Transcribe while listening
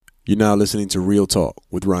You're now listening to Real Talk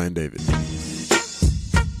with Ryan David.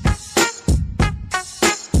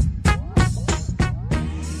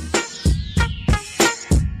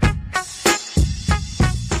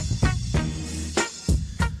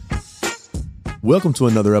 Welcome to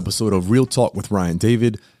another episode of Real Talk with Ryan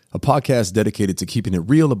David, a podcast dedicated to keeping it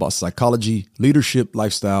real about psychology, leadership,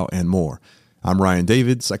 lifestyle, and more. I'm Ryan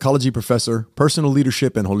David, psychology professor, personal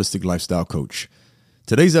leadership, and holistic lifestyle coach.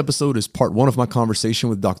 Today's episode is part one of my conversation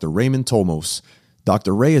with Dr. Raymond Tolmos.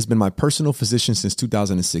 Dr. Ray has been my personal physician since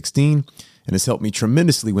 2016 and has helped me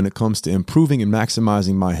tremendously when it comes to improving and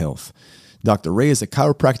maximizing my health. Dr. Ray is a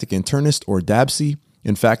chiropractic internist, or DABC.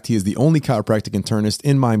 In fact, he is the only chiropractic internist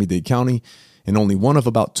in Miami-Dade County and only one of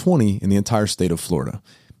about 20 in the entire state of Florida.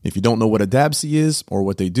 If you don't know what a DABC is or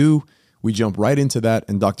what they do, we jump right into that,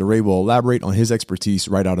 and Dr. Ray will elaborate on his expertise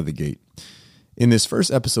right out of the gate. In this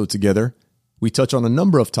first episode together, we touch on a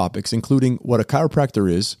number of topics, including what a chiropractor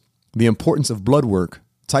is, the importance of blood work,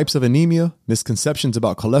 types of anemia, misconceptions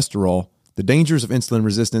about cholesterol, the dangers of insulin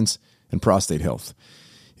resistance, and prostate health.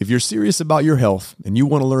 If you're serious about your health and you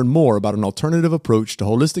want to learn more about an alternative approach to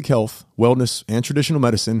holistic health, wellness, and traditional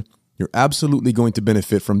medicine, you're absolutely going to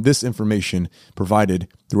benefit from this information provided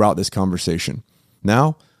throughout this conversation.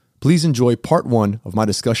 Now, please enjoy part one of my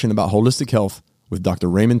discussion about holistic health with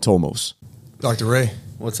Dr. Raymond Tolmos. Dr. Ray.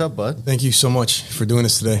 What's up, bud? Thank you so much for doing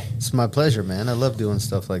this today. It's my pleasure, man. I love doing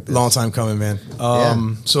stuff like this. Long time coming, man.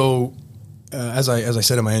 So, as I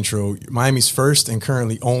said in my intro, Miami's first and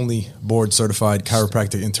currently only board-certified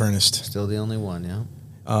chiropractic internist. Still the only one, yeah.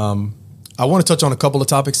 I want to touch on a couple of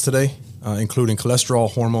topics today, including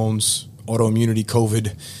cholesterol, hormones, autoimmunity,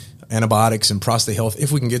 COVID, antibiotics, and prostate health,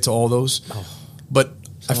 if we can get to all those. But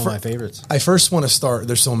some of my favorites. I first want to start,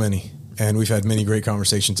 there's so many, and we've had many great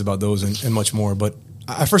conversations about those and much more, but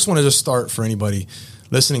I first want to just start for anybody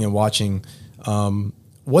listening and watching.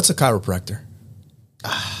 What's a chiropractor?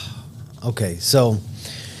 Okay, so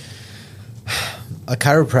a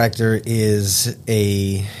chiropractor is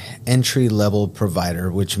a entry-level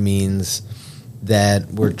provider, which means that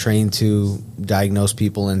we're trained to diagnose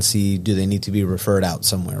people and see, do they need to be referred out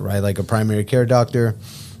somewhere, right? Like a primary care doctor,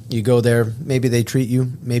 you go there, maybe they treat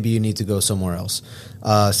you, maybe you need to go somewhere else.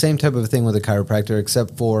 Same type of thing with a chiropractor,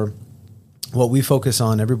 except for what we focus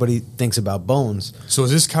on. Everybody thinks about bones. So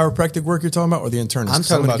is this chiropractic work you're talking about, or the internist? I'm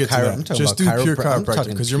talking about chiropractic. Just do pure chiropractic,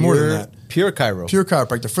 because you're more than that. Pure chiro. Pure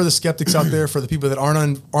chiropractor. For the skeptics out there, for the people that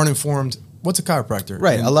aren't informed, what's a chiropractor?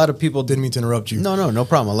 Right. And a lot of people didn't mean to interrupt you. No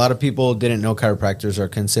problem. A lot of people didn't know chiropractors are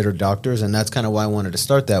considered doctors, and that's kind of why I wanted to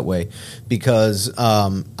start that way, because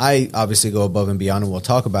I obviously go above and beyond, and we'll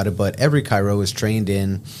talk about it, but every chiro is trained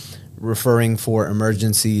in referring for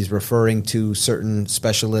emergencies, referring to certain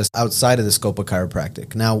specialists outside of the scope of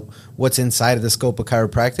chiropractic. Now, what's inside of the scope of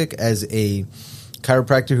chiropractic? As a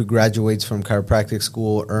chiropractor who graduates from chiropractic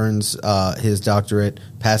school, earns his doctorate,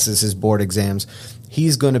 passes his board exams,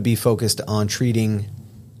 he's going to be focused on treating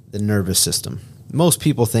the nervous system. Most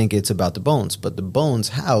people think it's about the bones, but the bones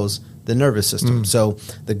house the nervous system. So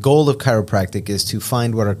the goal of chiropractic is to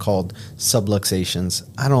find what are called subluxations.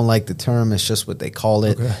 I don't like the term. It's just what they call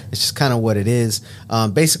it. Okay. It's just kind of what it is.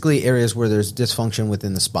 Basically, areas where there's dysfunction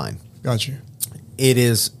within the spine. Got you. It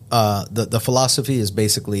is the philosophy is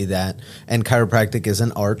basically that, and chiropractic is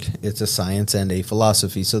an art. It's a science and a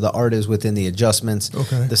philosophy. So the art is within the adjustments.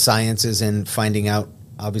 Okay. The science is in finding out,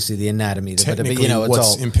 obviously, the anatomy. Technically, but, it's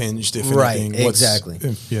what's all impinged, if right, anything. Exactly.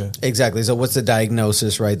 Yeah. Exactly. So what's the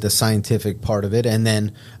diagnosis, right? The scientific part of it. And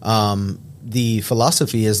then the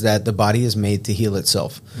philosophy is that the body is made to heal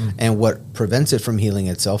itself. And what prevents it from healing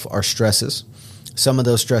itself are stresses. Some of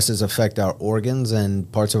those stresses affect our organs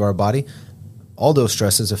and parts of our body. All those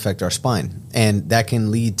stresses affect our spine, and that can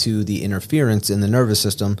lead to the interference in the nervous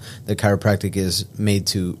system that chiropractic is made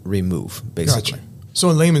to remove, basically. Gotcha. So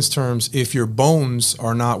in layman's terms, if your bones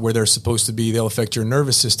are not where they're supposed to be, they'll affect your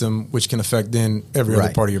nervous system, which can affect then every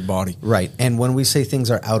other part of your body. Right. And when we say things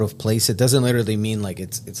are out of place, it doesn't literally mean like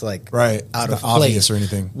it's like out of place obvious or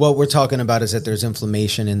anything. What we're talking about is that there's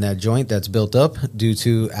inflammation in that joint that's built up due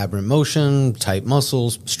to aberrant motion, tight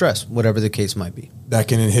muscles, stress, whatever the case might be. That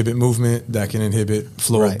can inhibit movement, that can inhibit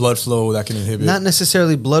blood flow, that can inhibit... Not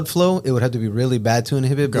necessarily blood flow. It would have to be really bad to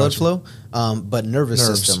inhibit blood flow, but nerves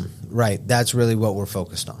system. Right. That's really what we're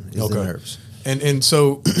focused on, is the nerves. And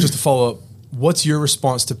so, just to follow up, what's your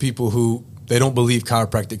response to people who they don't believe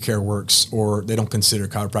chiropractic care works, or they don't consider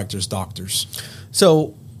chiropractors doctors?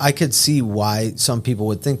 So I could see why some people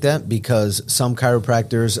would think that, because some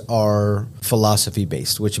chiropractors are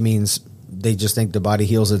philosophy-based, which means they just think the body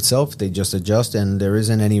heals itself. They just adjust, and there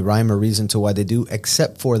isn't any rhyme or reason to why they do,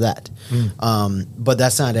 except for that. But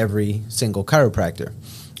that's not every single chiropractor.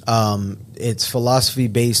 It's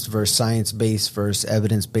philosophy-based versus science-based versus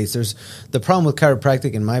evidence-based. There's the problem with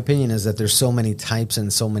chiropractic, in my opinion, is that there's so many types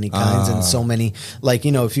and so many kinds and so many, like,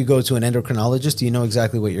 if you go to an endocrinologist, you know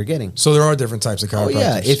exactly what you're getting. So there are different types of chiropractors. Oh,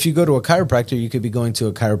 yeah. If you go to a chiropractor, you could be going to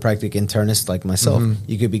a chiropractic internist like myself.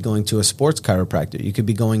 You could be going to a sports chiropractor. You could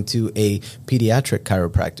be going to a pediatric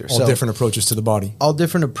chiropractor. All different approaches to the body. All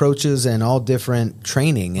different approaches and all different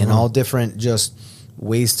training and all different just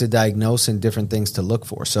ways to diagnose and different things to look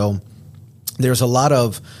for. So there's a lot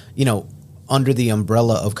of, under the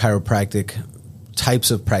umbrella of chiropractic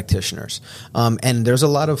types of practitioners. And there's a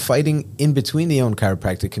lot of fighting in between the own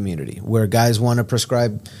chiropractic community where guys want to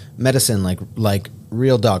prescribe medicine like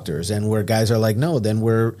real doctors, and where guys are like, no, then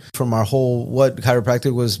we're from our whole, what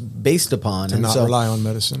chiropractic was based upon. To not rely on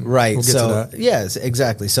medicine. Right. We'll get to that. Yes,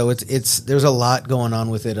 exactly. So it's there's a lot going on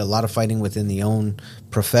with it, a lot of fighting within the own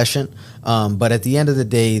profession. But at the end of the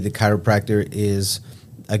day, the chiropractor is,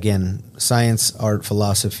 again, science, art,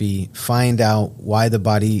 philosophy. Find out why the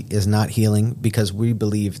body is not healing, because we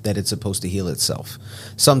believe that it's supposed to heal itself.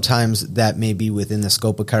 Sometimes that may be within the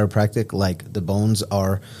scope of chiropractic, like the bones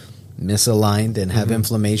are misaligned and have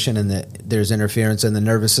inflammation and that there's interference in the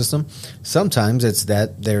nervous system. Sometimes it's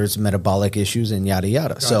that there's metabolic issues and yada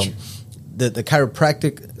yada. Gotcha. So the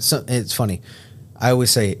chiropractic, it's funny. I always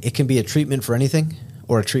say it can be a treatment for anything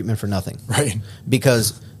or a treatment for nothing. Right.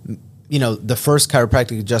 Because the first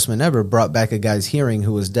chiropractic adjustment ever brought back a guy's hearing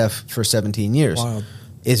who was deaf for 17 years. Wild.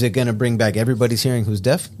 Is it going to bring back everybody's hearing who's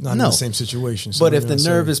deaf? Not in the same situation. But if the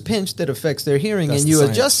nerve is pinched that affects their hearing and you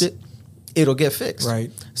adjust it, it'll get fixed. Right.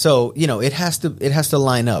 So, it has to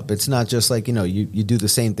line up. It's not just like, you do the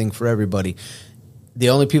same thing for everybody.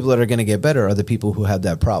 The only people that are going to get better are the people who have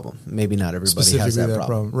that problem. Maybe not everybody has that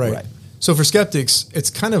problem. Right. So for skeptics, it's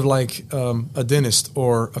kind of like a dentist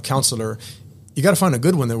or a counselor. You got to find a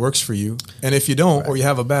good one that works for you. And if you don't, or you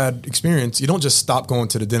have a bad experience, you don't just stop going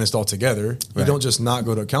to the dentist altogether. You don't just not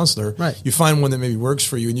go to a counselor. Right. You find one that maybe works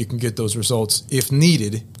for you, and you can get those results if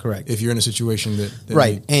needed. Correct. If you're in a situation that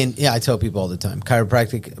right. And I tell people all the time,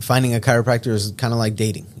 finding a chiropractor is kind of like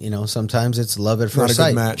dating. Sometimes it's love at first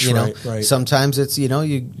sight. Not a good match. Right. Sometimes it's,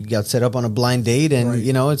 you got set up on a blind date and,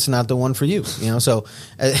 it's not the one for you. So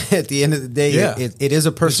at the end of the day, it is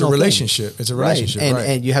a personal relationship. It's a relationship. Right.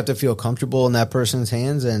 And you have to feel comfortable in that person's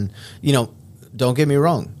hands. And, don't get me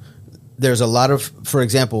wrong. There's a lot of, for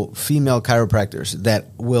example, female chiropractors that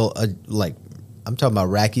will, I'm talking about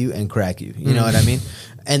rack you and crack you. You know what I mean?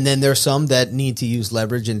 And then there's some that need to use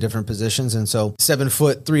leverage in different positions. And so 7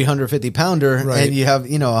 foot, 350 pounder, and you have,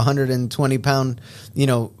 120 pound,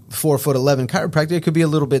 4'11" chiropractor, it could be a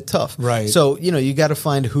little bit tough. Right. So, you got to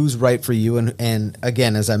find who's right for you. And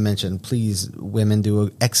again, as I mentioned, please, women do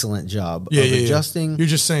an excellent job of adjusting. You're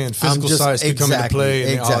just saying physical size could come into play.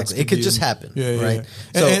 And exactly. It could just happen. Right.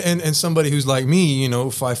 So, and somebody who's like me,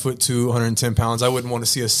 5'2", 110 pounds, I wouldn't want to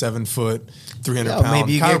see a 7 foot, 300 pound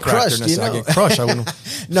maybe you chiropractor. get crushed. I get crushed. I wouldn't.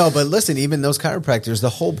 No, but listen, even those chiropractors, the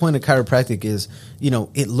whole point of chiropractic is,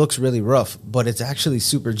 it looks really rough, but it's actually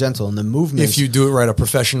super gentle. And the movement, if you do it right, a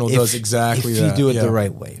professional does exactly that. If you do it the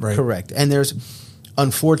right way. Right. Correct. And there's,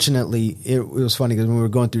 unfortunately, it was funny because when we were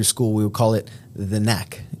going through school, we would call it the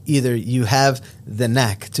knack. Either you have the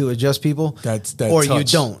knack to adjust people, or touch. You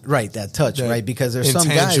don't. Right, that touch, that right? Because there's some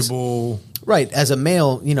guys. Right, as a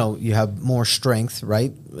male, you have more strength,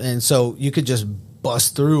 right? And so you could just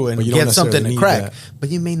bust through and get something to crack. But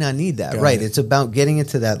you may not need that, right? It's about getting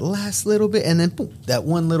into that last little bit and then boom, that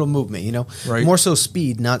one little movement, Right. More so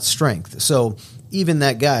speed, not strength. So even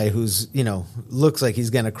that guy who's, looks like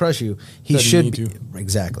he's going to crush you, he should be.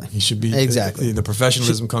 Exactly. He should be. Exactly. The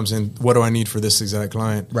professionalism comes in, what do I need for this exact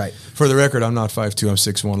client? Right. For the record, I'm not 5'2", I'm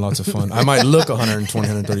 6'1", lots of fun. I might look 120,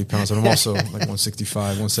 130 pounds, but I'm also like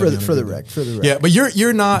 165, 170. For the rec. Yeah, but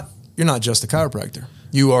you're not just a chiropractor.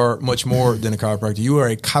 You are much more than a chiropractor. You are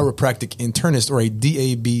a chiropractic internist, or a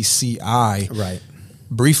DABCI. Right.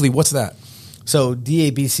 Briefly, what's that? So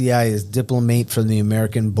DABCI is Diplomate from the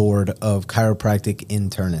American Board of Chiropractic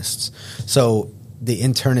Internists. So the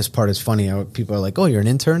internist part is funny. People are like, oh, you're an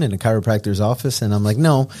intern in a chiropractor's office? And I'm like,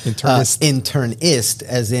 no. Internist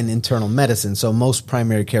as in internal medicine. So most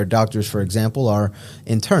primary care doctors, for example, are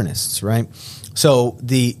internists, right? So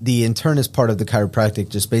the internist part of the chiropractic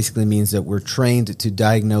just basically means that we're trained to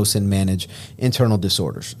diagnose and manage internal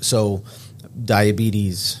disorders. So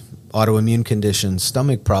diabetes, autoimmune conditions,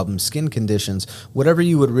 stomach problems, skin conditions, whatever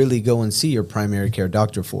you would really go and see your primary care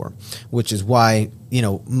doctor for, which is why,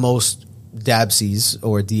 most DABCs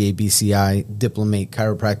or DABCI, Diplomate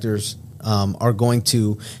chiropractors, are going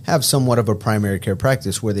to have somewhat of a primary care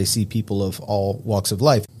practice where they see people of all walks of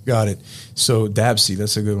life. Got it. So DABC,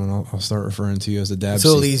 that's a good one. I'll start referring to you as the DABC. It's a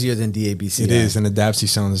little easier than DABC. It is, and the DABC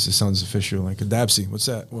sounds official, like a DABC. What's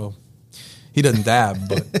that? Well, he doesn't dab,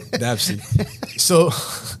 but DABC.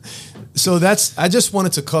 So that's, I just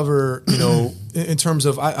wanted to cover, in terms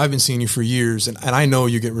of, I've been seeing you for years, and I know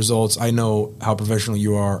you get results. I know how professional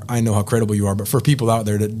you are. I know how credible you are. But for people out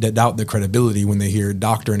there that doubt the credibility when they hear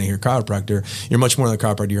doctor and they hear chiropractor, you're much more than a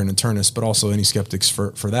chiropractor. You're an internist, but also any skeptics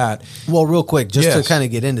for that. Well, real quick, just to kind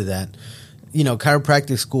of get into that,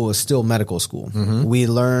 chiropractic school is still medical school. Mm-hmm. We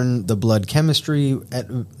learn the blood chemistry,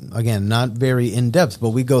 again, not very in-depth, but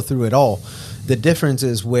we go through it all. The difference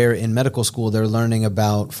is where in medical school they're learning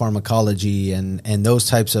about pharmacology and those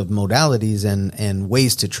types of modalities and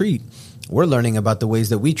ways to treat. We're learning about the ways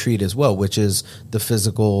that we treat as well, which is the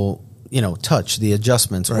physical touch, the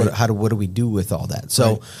adjustments. Right. What do we do with all that?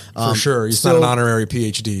 So for sure, it's not an honorary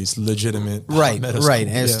PhD; it's legitimate. Right, right,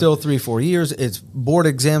 and it's still 3-4 years. It's board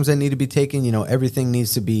exams that need to be taken. Everything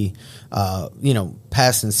needs to be,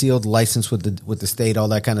 passed and sealed, licensed with the state, all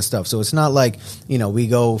that kind of stuff. So it's not like we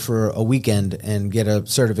go for a weekend and get a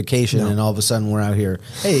certification, and all of a sudden we're out here.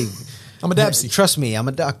 Hey. I'm a DABC. Trust me, I'm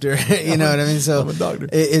a doctor. You know what I mean? So I'm a doctor.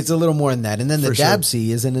 It's a little more than that. And then the DABC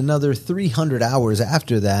is in another 300 hours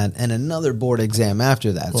after that and another board exam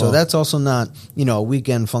after that. So that's also not, a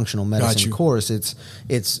weekend functional medicine course.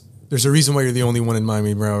 It's there's a reason why you're the only one in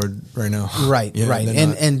Miami Broward right now. Right, right.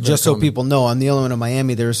 And just so people know, I'm the only one in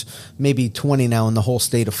Miami. There's maybe 20 now in the whole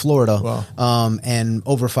state of Florida. Wow. And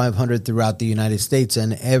over 500 throughout the United States.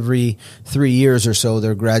 And every 3 years or so,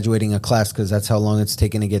 they're graduating a class because that's how long it's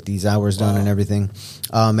taken to get these hours done and everything.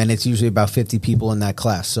 And it's usually about 50 people in that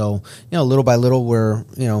class. So, little by little,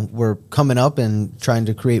 we're coming up and trying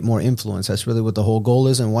to create more influence. That's really what the whole goal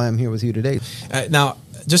is and why I'm here with you today. Now,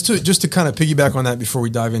 just to kind of piggyback on that before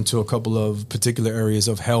we dive into a couple of particular areas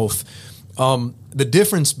of health, the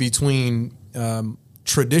difference between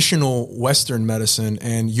traditional Western medicine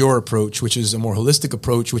and your approach, which is a more holistic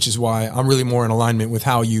approach, which is why I'm really more in alignment with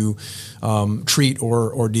how you treat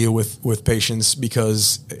or deal with patients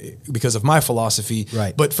because of my philosophy.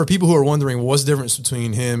 Right. But for people who are wondering what's the difference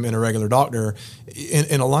between him and a regular doctor,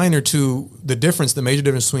 in a line or two, the major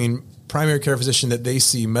difference between primary care physician that they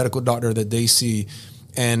see, medical doctor that they see,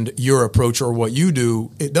 and your approach or what you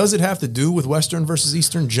do, does it have to do with Western versus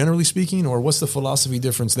Eastern, generally speaking, or what's the philosophy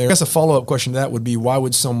difference there? I guess a follow-up question to that would be, why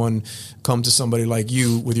would someone come to somebody like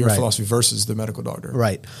you with your philosophy versus the medical doctor?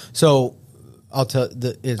 Right. So I'll tell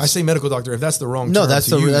I say medical doctor if that's the wrong term. No, that's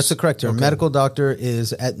the correct term. Okay. Medical doctor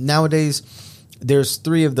is nowadays. There's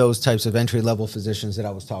 3 of those types of entry-level physicians that I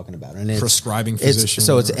was talking about. And it's prescribing physician.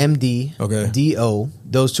 So it's MD, DO.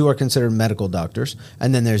 Those 2 are considered medical doctors.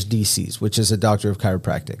 And then there's DCs, which is a doctor of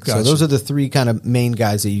chiropractic. Gotcha. So those are the 3 kind of main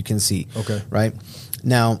guys that you can see. Okay. Right?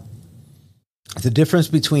 Now, the difference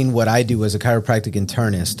between what I do as a chiropractic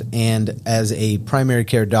internist and as a primary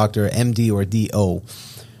care doctor, MD or DO,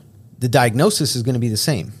 the diagnosis is going to be the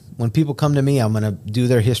same. When people come to me, I'm going to do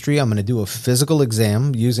their history. I'm going to do a physical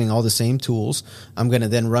exam using all the same tools. I'm going to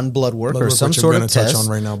then run blood work or some sort of test. Touch on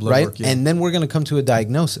right now, blood work, yeah. And then we're going to come to a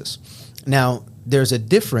diagnosis. Now, there's a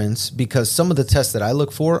difference because some of the tests that I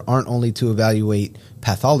look for aren't only to evaluate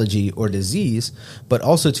pathology or disease, but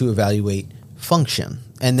also to evaluate function.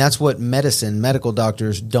 And that's what medical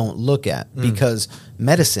doctors don't look at because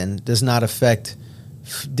medicine does not affect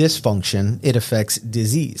dysfunction, it affects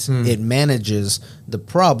disease. It manages the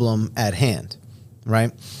problem at hand,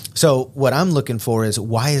 right? So what I'm looking for is,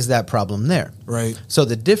 why is that problem there? Right. So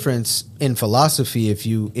the difference in philosophy, if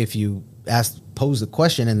you pose the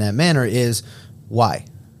question in that manner, is why?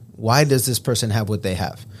 Why does this person have what they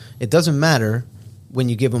have? It doesn't matter when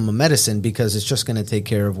you give them a medicine because it's just going to take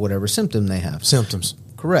care of whatever symptom they have. Symptoms.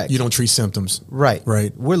 Correct. You don't treat symptoms. Right.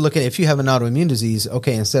 Right. We're looking at, if you have an autoimmune disease,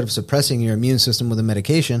 okay, instead of suppressing your immune system with a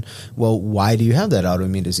medication, well, why do you have that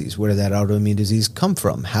autoimmune disease? Where did that autoimmune disease come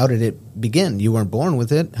from? How did it begin? You weren't born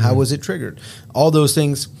with it. How was it triggered? All those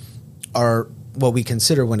things are what we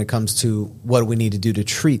consider when it comes to what we need to do to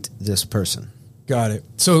treat this person. Got it.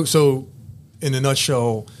 So in a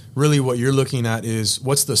nutshell, really what you're looking at is,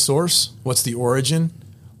 what's the source? What's the origin?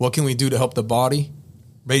 What can we do to help the body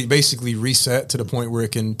basically reset to the point where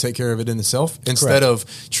it can take care of it in itself, instead of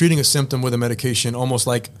treating a symptom with a medication, almost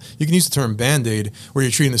like, you can use the term Band-Aid, where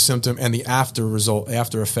you're treating the symptom and the after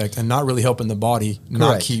effect, and not really helping the body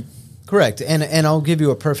not keep. Correct. And I'll give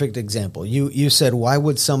you a perfect example. You said, why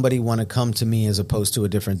would somebody want to come to me as opposed to a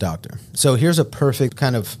different doctor? So here's a perfect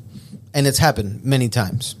kind of, and it's happened many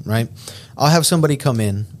times, right? I'll have somebody come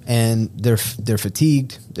in and they're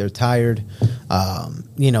fatigued, they're tired,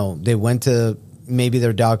 they went to maybe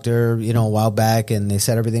their doctor, a while back, and they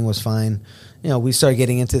said everything was fine. we start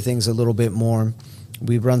getting into things a little bit more.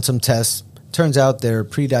 We run some tests. Turns out they're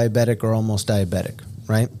pre-diabetic or almost diabetic,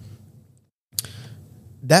 right?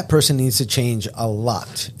 That person needs to change a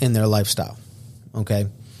lot in their lifestyle, okay?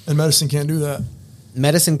 And medicine can't do that.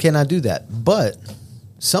 Medicine cannot do that. But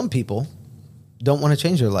some people don't want to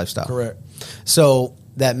change their lifestyle. Correct. So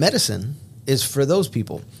that medicine is for those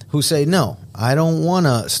people who say, no, I don't want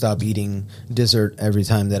to stop eating dessert every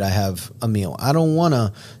time that I have a meal. I don't want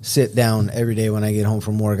to sit down every day when I get home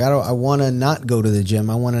from work. I want to not go to the gym.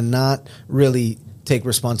 I want to not really take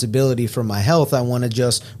responsibility for my health. I want to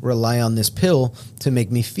just rely on this pill to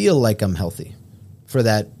make me feel like I'm healthy for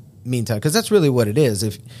that meantime. Because that's really what it is.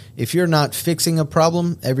 If you're not fixing a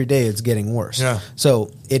problem, every day it's getting worse. Yeah.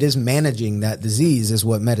 So it is managing that disease is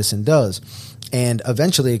what medicine does. And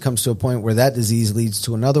eventually it comes to a point where that disease leads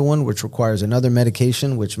to another one, which requires another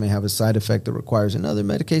medication, which may have a side effect that requires another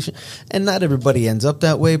medication. And not everybody ends up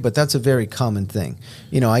that way, but that's a very common thing.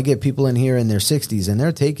 I get people in here in their 60s and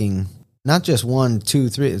they're taking not just 1, 2,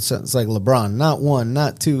 3. It's like LeBron, not 1,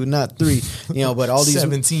 not 2, not 3, but all these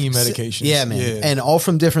 17 medications. Yeah, man. Yeah. And all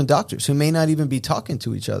from different doctors who may not even be talking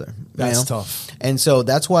to each other. That's tough. And so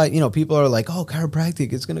that's why, people are like, oh,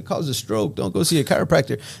 chiropractic, it's going to cause a stroke. Don't go see a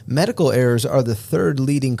chiropractor. Medical errors are the third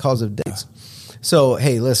leading cause of deaths. So,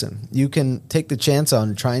 hey, listen, you can take the chance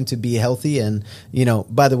on trying to be healthy. And,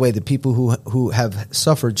 by the way, the people who have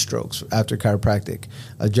suffered strokes after chiropractic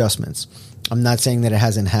adjustments, I'm not saying that it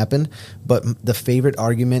hasn't happened, but the favorite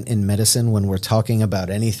argument in medicine when we're talking about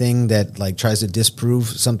anything that tries to disprove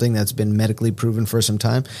something that's been medically proven for some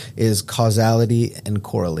time is causality and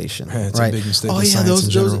correlation. Yeah, it's right? a big mistake. Oh in yeah,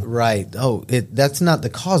 those right. Oh, that's not the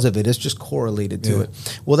cause of it. It's just correlated to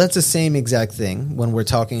it. Well, that's the same exact thing when we're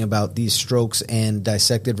talking about these strokes and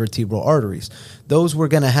dissected vertebral arteries. Those were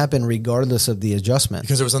going to happen regardless of the adjustment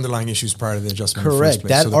because there was underlying issues prior to the adjustment. Correct.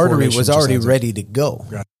 That so artery was already ready to go.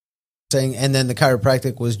 Right. And then the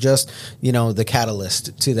chiropractic was just, the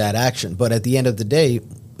catalyst to that action. But at the end of the day,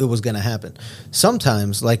 it was going to happen.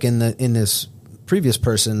 Sometimes, like in this previous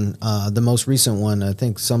person, the most recent one, I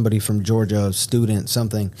think somebody from Georgia, a student,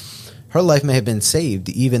 something, her life may have been saved,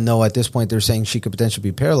 even though at this point they're saying she could potentially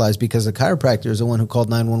be paralyzed because the chiropractor is the one who called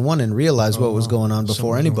 911 and realized what was going on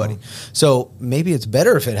before anybody. So maybe it's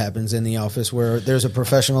better if it happens in the office where there's a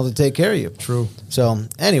professional to take care of you. True. So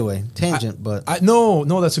anyway, tangent, but no,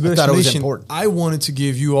 that's a good explanation. It was important. I wanted to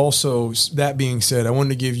give you also, that being said, I wanted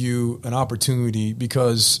to give you an opportunity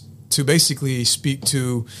because to basically speak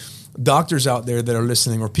to doctors out there that are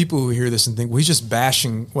listening or people who hear this and think, well, he's just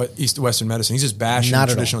bashing Western medicine. He's just bashing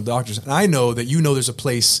traditional doctors. And I know that there's a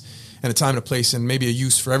place and a time and a place and maybe a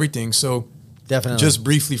use for everything. So definitely, just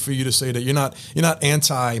briefly for you to say that you're not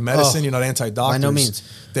anti-medicine, you're not anti-doctors. By no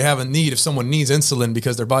means. They have a need. If someone needs insulin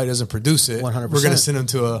because their body doesn't produce it, 100%. We're going to send them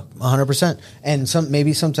to a 100%. And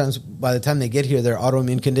sometimes by the time they get here, their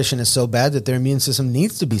autoimmune condition is so bad that their immune system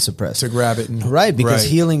needs to be suppressed to grab it. Because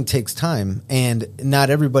healing takes time, and not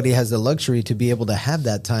everybody has the luxury to be able to have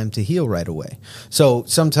that time to heal right away. So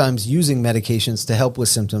sometimes using medications to help with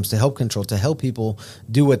symptoms, to help control, to help people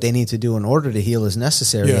do what they need to do in order to heal is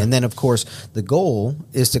necessary. Yeah. And then, of course, the goal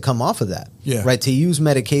is to come off of that. Yeah. Right? To use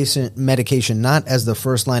medication not as the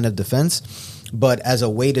first line of defense, but as a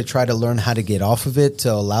way to try to learn how to get off of it,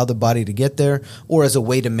 to allow the body to get there, or as a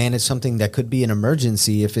way to manage something that could be an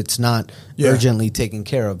emergency if it's not urgently taken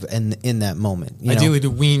care of in that moment. Ideally,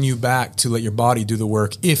 to wean you back to let your body do the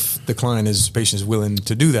work if the patient is willing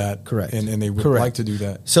to do that. Correct. And they would like to do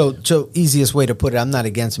that. So easiest way to put it, I'm not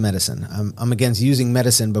against medicine. I'm against using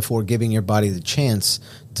medicine before giving your body the chance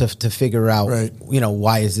to figure out,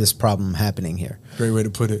 why is this problem happening here? Great way to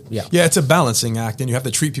put it. Yeah. Yeah, it's a balancing act, and you have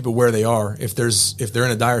to treat people where they are. If they're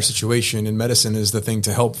in a dire situation, and medicine is the thing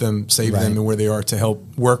to help them, save them, and where they are to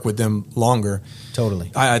help work with them longer.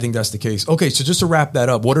 Totally. I think that's the case. Okay, so just to wrap that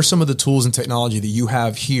up, what are some of the tools and technology that you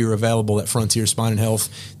have here available at Frontier Spine and Health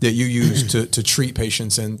that you use to treat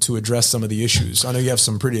patients and to address some of the issues? I know you have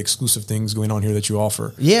some pretty exclusive things going on here that you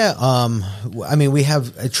offer. Yeah, we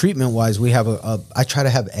have treatment-wise, we have I try to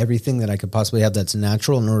have everything that I could possibly have that's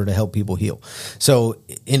natural in order to help people heal. So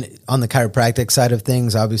on the chiropractic side of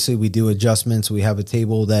things, obviously we do adjustments. We have a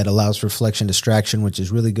table that allows for flexion distraction, which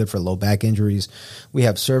is really good for low back injuries. We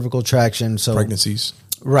have cervical traction. So pregnancies.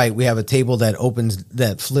 Right. We have a table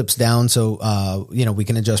that flips down. So, we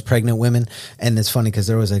can adjust pregnant women. And it's funny because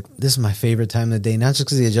they're always like, this is my favorite time of the day, not just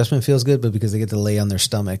because the adjustment feels good, but because they get to lay on their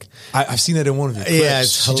stomach. I've seen that in one of your clips. Yeah,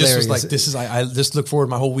 it's hilarious. Just was like, I just look forward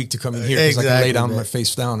my whole week to coming here because I can lay down my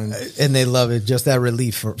face down. And they love it. Just that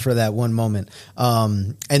relief for that one moment.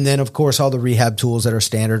 And then, of course, all the rehab tools that are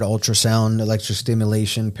standard, ultrasound,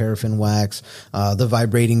 electrostimulation, paraffin wax, the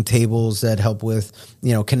vibrating tables that help with,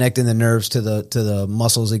 connecting the nerves to the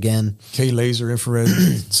muscles again. Laser, infrared,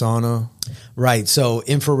 sauna. Right. So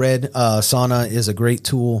infrared sauna is a great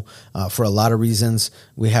tool for a lot of reasons.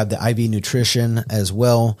 We have the IV nutrition as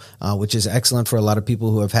well, which is excellent for a lot of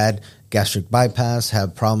people who have had gastric bypass,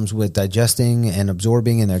 have problems with digesting and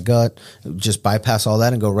absorbing in their gut. Just bypass all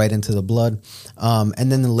that and go right into the blood.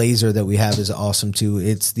 And then the laser that we have is awesome too.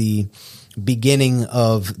 It's the beginning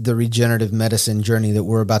of the regenerative medicine journey that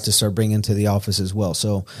we're about to start bringing to the office as well.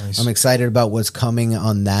 So nice. I'm excited about what's coming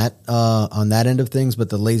on that end of things, but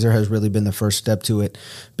the laser has really been the first step to it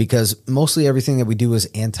because mostly everything that we do is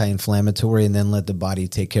anti-inflammatory and then let the body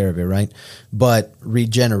take care of it. Right. But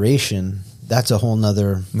regeneration, that's a whole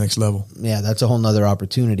nother next level. Yeah. That's a whole nother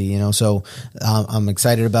opportunity, so I'm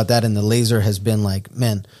excited about that. And the laser has been like,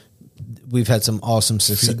 man, we've had some awesome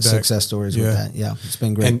success stories with that. Yeah, it's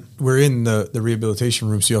been great. And we're in the rehabilitation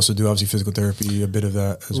room, so you also do obviously physical therapy, a bit of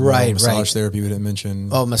that as well. Right, massage therapy we didn't mention.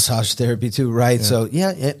 Oh, massage therapy too, right?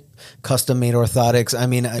 Yeah. So custom made orthotics. I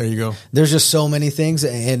mean, there you go. There's just so many things,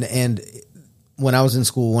 and when I was in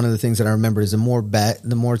school, one of the things that I remember is the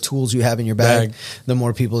more tools you have in your bag, the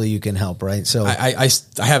more people that you can help, right? So I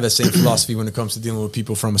have that same philosophy when it comes to dealing with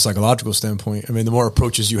people from a psychological standpoint. I mean, the more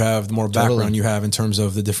approaches you have, the more background you have in terms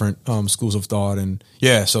of the different schools of thought. And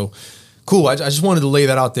so cool. I just wanted to lay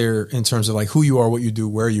that out there in terms of like who you are, what you do,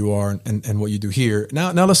 where you are, and what you do here.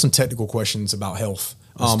 Now let's some technical questions about health.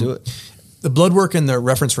 Let's do it. The blood work and the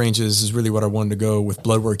reference ranges is really what I wanted to go with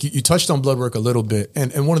blood work. You touched on blood work a little bit.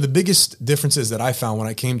 And one of the biggest differences that I found when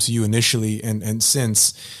I came to you initially and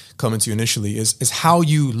since coming to you initially is how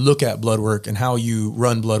you look at blood work and how you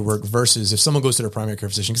run blood work versus if someone goes to their primary care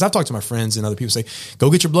physician. Because I've talked to my friends and other people say, go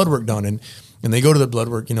get your blood work done. And they go to the blood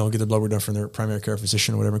work, get the blood work done from their primary care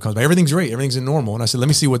physician or whatever it comes by. Everything's great. Everything's normal. And I said, let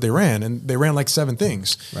me see what they ran. And they ran like 7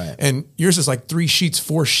 things. Right. And yours is like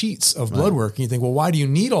 4 sheets of blood work. And you think, well, why do you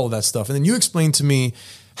need all of that stuff? And then you explained to me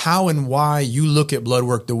how and why you look at blood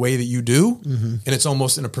work the way that you do. Mm-hmm. And it's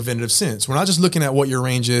almost in a preventative sense. We're not just looking at what your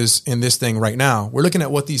range is in this thing right now. We're looking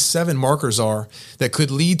at what these 7 markers are that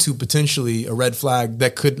could lead to potentially a red flag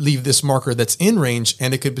that could leave this marker that's in range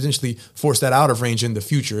and it could potentially force that out of range in the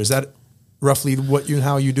future. Is that roughly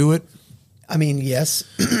how you do it? I mean, yes.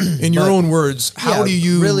 In your own words, how do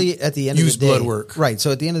you really at the end use of the day, blood work? Right.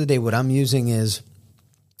 So at the end of the day, what I'm using is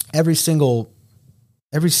every single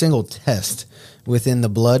test within the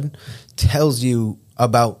blood tells you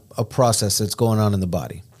about a process that's going on in the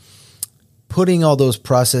body. Putting all those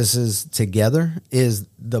processes together is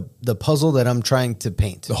the puzzle that I'm trying to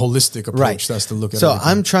paint. The holistic approach. Right. That's to look at. So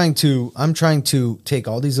everything. I'm trying to take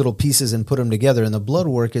all these little pieces and put them together, and the blood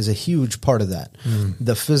work is a huge part of that.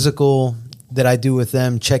 The physical that I do with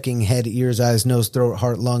them, checking head, ears, eyes, nose, throat,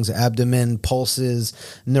 heart, lungs, abdomen, pulses,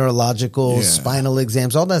 neurological, spinal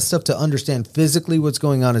exams, all that stuff to understand physically what's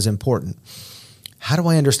going on is important. How do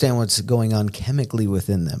I understand what's going on chemically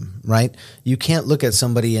within them, right? You can't look at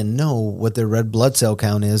somebody and know what their red blood cell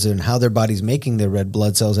count is and how their body's making their red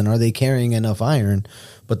blood cells and are they carrying enough iron,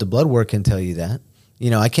 but the blood work can tell you that.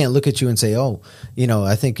 I can't look at you and say,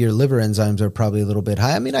 I think your liver enzymes are probably a little bit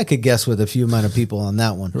high. I mean, I could guess with a few amount of people on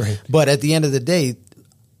that one. Right. But at the end of the day,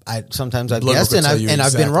 sometimes I've guessed and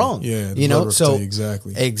I've been wrong. Yeah,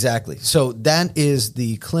 Exactly. So that is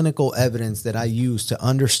the clinical evidence that I use to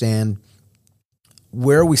understand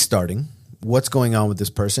where are we starting? What's going on with this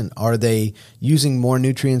person? Are they using more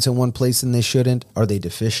nutrients in one place than they shouldn't? Are they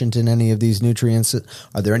deficient in any of these nutrients?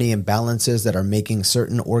 Are there any imbalances that are making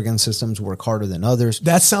certain organ systems work harder than others?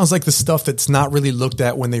 That sounds like the stuff that's not really looked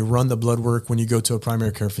at when they run the blood work when you go to a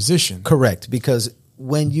primary care physician. Correct, because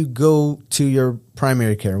when you go to your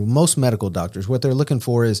primary care, most medical doctors, what they're looking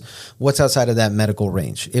for is what's outside of that medical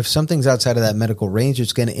range. If something's outside of that medical range,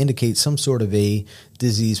 it's going to indicate some sort of a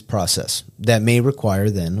disease process that may require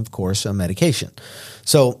then, of course, a medication.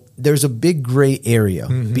 So there's a big gray area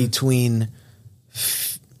between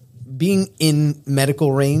being in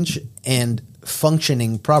medical range and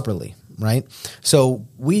functioning properly. Right. So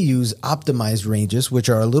we use optimized ranges, which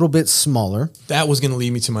are a little bit smaller. That was going to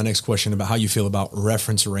lead me to my next question about how you feel about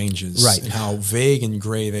reference ranges, right, and how vague and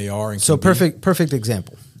gray they are. And so perfect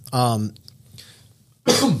example.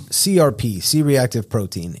 CRP, C-reactive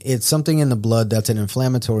protein. It's something in the blood that's an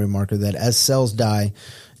inflammatory marker that as cells die,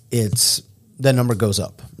 that number goes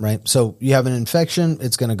up, right? So you have an infection,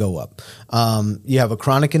 it's going to go up. You have a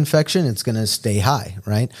chronic infection, it's going to stay high,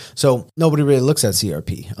 right? So nobody really looks at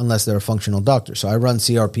CRP unless they're a functional doctor. So I run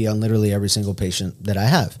CRP on literally every single patient that I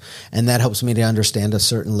have. And that helps me to understand a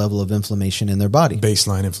certain level of inflammation in their body.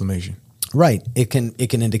 Baseline inflammation. Right. It can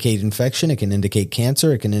indicate infection. It can indicate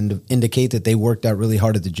cancer. It can indicate that they worked out really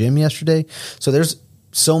hard at the gym yesterday. So there's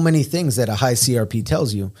so many things that a high CRP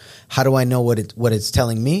tells you. How do I know what it's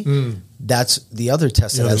telling me? That's the other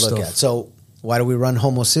test that I look at. So why do we run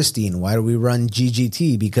homocysteine? Why do we run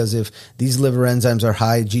GGT? Because if these liver enzymes are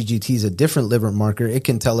high, GGT is a different liver marker. It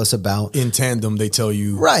can tell us about... In tandem, they tell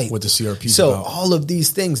you what the CRP is about. So all of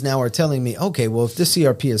these things now are telling me, okay, well, if this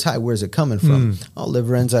CRP is high, where's it coming from? All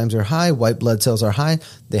liver enzymes are high, white blood cells are high,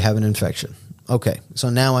 they have an infection. Okay,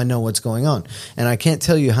 so now I know what's going on. And I can't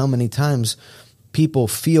tell you how many times people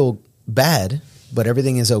feel bad, but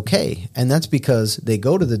everything is okay. And that's because they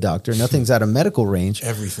go to the doctor, nothing's out of medical range.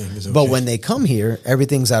 Everything is okay. But when they come here,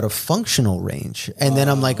 everything's out of functional range. And then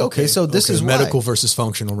I'm like, okay, so this is medical versus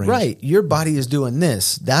functional range. Right. Your body is doing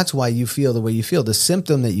this. That's why you feel the way you feel. The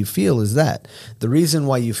symptom that you feel is that. The reason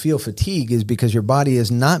why you feel fatigue is because your body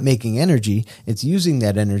is not making energy. It's using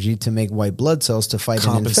that energy to make white blood cells to fight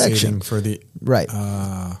an infection. For the... Right.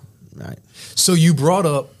 Right. So you brought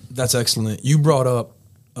up, that's excellent. You brought up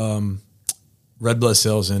red blood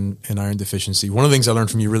cells and iron deficiency. One of the things I learned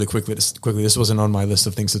from you really quickly, this wasn't on my list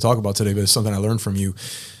of things to talk about today, but it's something I learned from you.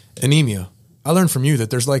 Anemia. I learned from you that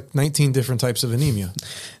there's like 19 different types of anemia.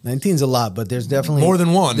 19 is a lot, but there's definitely... More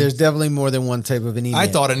than one. There's definitely more than one type of anemia. I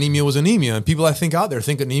thought anemia was anemia, and people I think out there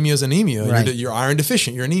think anemia is anemia. Right. You're iron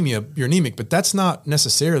deficient, you're anemic, but that's not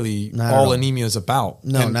necessarily all anemia is about.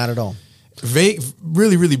 No, not at all.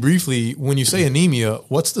 Really, really briefly, when you say anemia,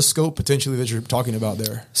 what's the scope potentially that you're talking about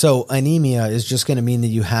there? So anemia is just going to mean that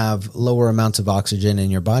you have lower amounts of oxygen in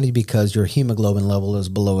your body because your hemoglobin level is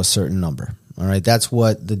below a certain number. All right, that's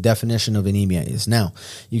what the definition of anemia is. Now,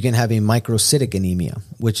 you can have a microcytic anemia,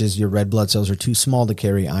 which is your red blood cells are too small to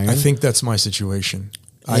carry iron. I think that's my situation.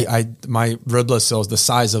 My red blood cells, the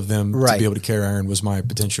size of them to be able to carry iron was my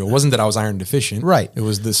potential. It wasn't that I was iron deficient. Right. It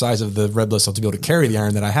was the size of the red blood cell to be able to carry the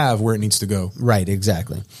iron that I have where it needs to go. Right,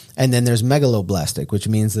 exactly. And then there's megaloblastic, which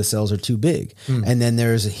means the cells are too big. And then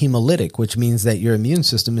there's hemolytic, which means that your immune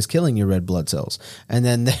system is killing your red blood cells. And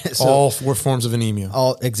then all four forms of anemia.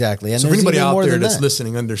 All exactly. And so for anybody out there that's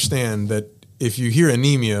listening, understand that if you hear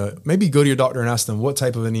anemia, maybe go to your doctor and ask them what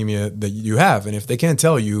type of anemia that you have. And if they can't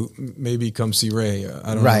tell you, maybe come see Ray.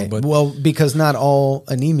 I don't know. But well, because not all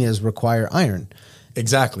anemias require iron.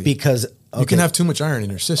 Exactly. Because you can have too much iron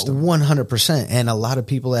in your system. 100%. And a lot of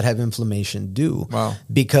people that have inflammation do. Wow.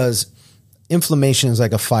 Because inflammation is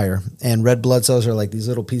like a fire, and red blood cells are like these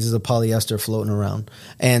little pieces of polyester floating around.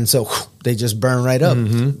 And so they just burn right up.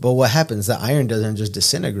 But what happens? The iron doesn't just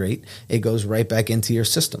disintegrate. It goes right back into your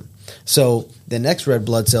system. So the next red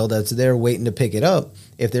blood cell that's there waiting to pick it up,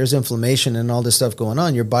 if there's inflammation and all this stuff going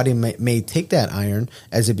on, your body may take that iron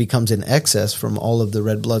as it becomes in excess from all of the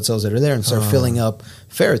red blood cells that are there and start filling up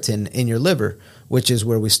ferritin in your liver, which is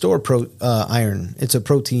where we store iron. It's a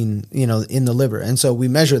protein, in the liver. And so we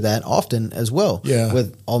measure that often as well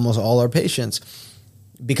with almost all our patients,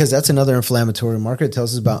 because that's another inflammatory marker. It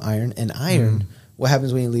tells us about iron. And iron, what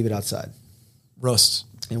happens when you leave it outside? Rusts.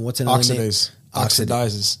 And what's an Oxidizes.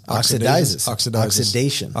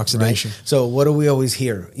 Oxidation. Right? So what do we always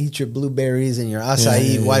hear? Eat your blueberries and your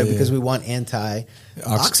acai. Why? Because we want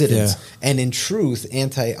antioxidants. And in truth,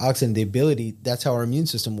 antioxidant, the ability, that's how our immune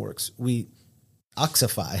system works. We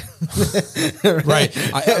oxify. Right.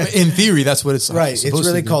 In theory, that's what it's right. It's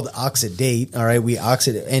really called oxidate. All right. We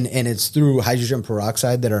oxidate, and it's through hydrogen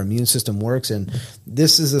peroxide that our immune system works. And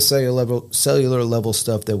this is the cellular level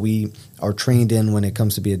stuff that we are trained in when it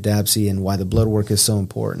comes to be a DAPC, and why the blood work is so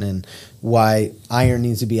important, and why iron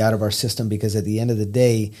needs to be out of our system. Because at the end of the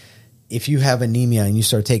day, if you have anemia and you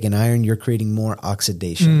start taking iron, you're creating more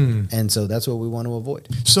oxidation. And so that's what we want to avoid.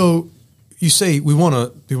 So you say we want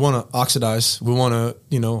to oxidize, we want to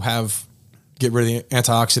get rid of the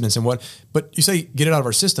antioxidants and what, but you say get it out of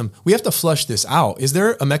our system. We have to flush this out. Is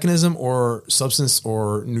there a mechanism or substance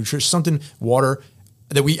or nutrition, something, water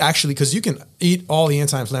that we actually, because you can eat all the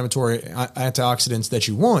anti-inflammatory antioxidants that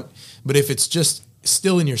you want, but if it's just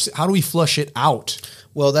still in your, how do we flush it out?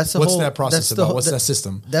 Well, that's what's that process about? What's that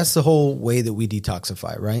system? That's the whole way that we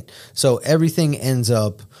detoxify, right? So everything ends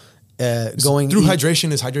up going through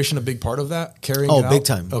hydration. Is hydration a big part of that? Carrying it out? Big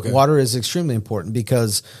time. Okay. Water is extremely important,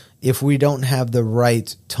 because if we don't have the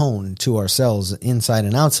right tone to our cells inside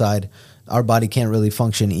and outside, our body can't really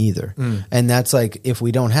function either. And that's like, if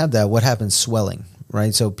we don't have that, what happens? Swelling,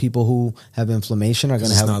 right? So people who have inflammation are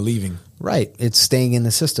going to have... It's not leaving. Right. It's staying in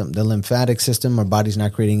the system. The lymphatic system, our body's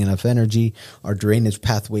not creating enough energy. Our drainage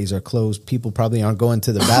pathways are closed. People probably aren't going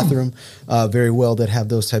to the bathroom very well that have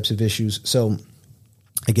those types of issues. So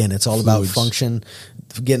again, it's all about function,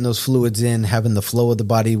 getting those fluids in, having the flow of the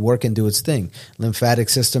body work and do its thing. Lymphatic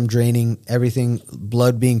system draining, everything,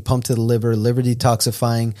 blood being pumped to the liver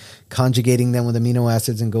detoxifying, conjugating them with amino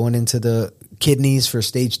acids and going into the kidneys for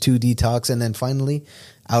stage 2 detox, and then finally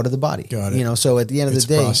out of the body. Got it. So at the end of the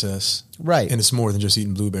day, process. Right. And it's more than just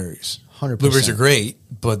eating blueberries. 100%. Blueberries are great,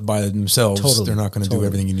 but by themselves, they're not going to do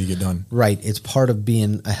everything you need to get done. Right. It's part of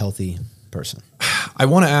being a healthy person. I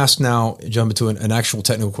want to ask now, jump into an actual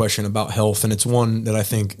technical question about health, and it's one that I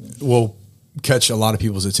think will catch a lot of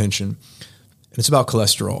people's attention. And it's about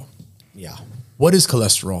cholesterol. Yeah. What is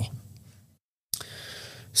cholesterol?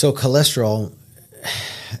 So cholesterol,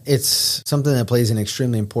 it's something that plays an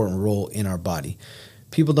extremely important role in our body.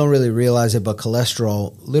 People don't really realize it, but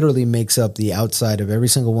cholesterol literally makes up the outside of every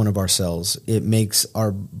single one of our cells. It makes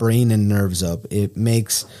our brain and nerves up. It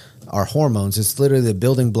makes our hormones. It's literally the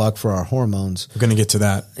building block for our hormones. We're going to get to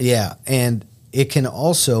that. Yeah. And it can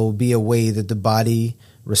also be a way that the body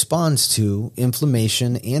responds to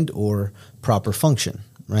inflammation and or proper function,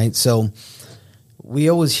 right? So we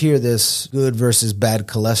always hear this good versus bad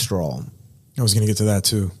cholesterol. I was going to get to that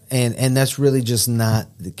too. And that's really just not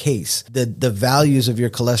the case. The values of your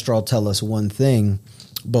cholesterol tell us one thing,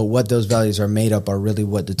 but what those values are made up are really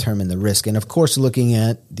what determine the risk. And of course, looking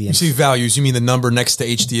at the... You see values, you mean the number next to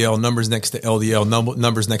HDL, numbers next to LDL,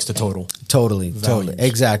 numbers next to total. Totally.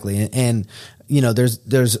 Exactly. And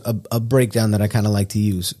there's a breakdown that I kind of like to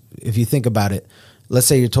use. If you think about it, let's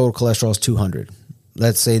say your total cholesterol is 200.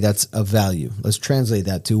 Let's say that's a value. Let's translate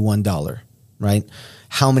that to $1, right?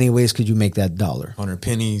 How many ways could you make that dollar? 100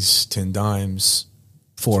 pennies, 10 dimes,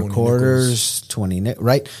 4 quarters, 20,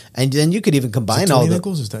 right? And then you could even combine all the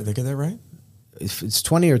nickels. Is that, did I get that right? If it's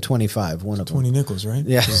 20 or 25, one of them. 20 nickels, right?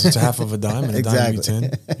 Yeah. It's a half of a dime and a dime would be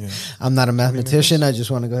 10. Yeah. I'm not a mathematician. I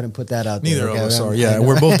just want to go ahead and put that out there. Neither of us are. Yeah,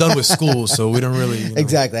 we're both done with school, so we don't really...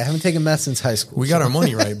 Exactly. I haven't taken math since high school. We got our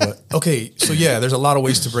money right, but... Okay, so yeah, there's a lot of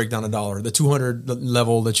ways to break down a dollar. The 200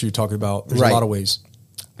 level that you're talking about, there's a lot of ways.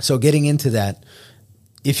 So getting into that,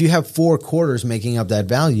 if you have 4 quarters making up that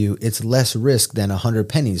value, it's less risk than 100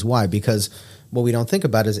 pennies. Why? Because what we don't think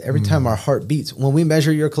about is every time our heart beats, when we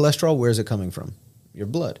measure your cholesterol, where is it coming from? Your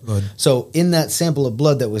blood. So in that sample of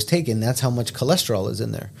blood that was taken, that's how much cholesterol is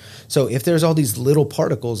in there. So if there's all these little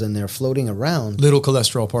particles in there floating around. Little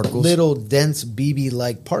cholesterol particles. Little dense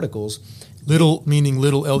BB-like particles. Little meaning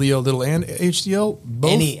little LDL, little and HDL?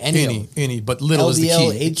 Both? Any. But little LDL, is the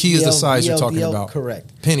key. The key is the size you're talking VLDL, about.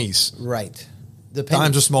 Correct. Pennies. Right. The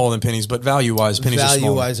dimes are smaller than pennies, but value-wise, pennies are smaller.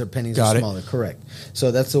 Value-wise, pennies are smaller. Correct.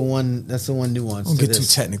 So that's the one. That's the one nuance. Don't get too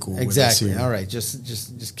technical. Exactly. With this here. All right.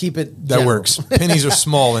 Just keep it. That works. Pennies are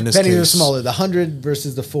small in this case. Pennies are smaller. The 100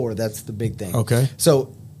 versus the 4. That's the big thing. Okay.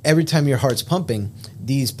 So every time your heart's pumping,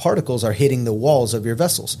 these particles are hitting the walls of your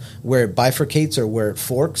vessels, where it bifurcates or where it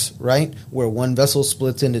forks, right? Where one vessel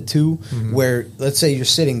splits into 2, where, let's say you're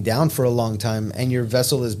sitting down for a long time and your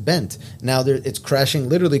vessel is bent. Now it's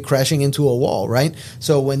literally crashing into a wall, right?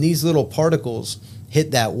 So when these little particles hit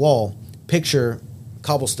that wall, picture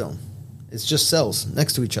cobblestone. It's just cells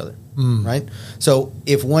next to each other, right? So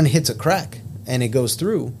if one hits a crack and it goes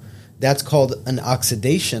through, that's called an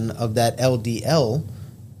oxidation of that LDL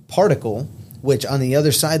particle, which on the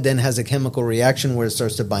other side then has a chemical reaction where it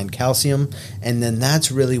starts to bind calcium, and then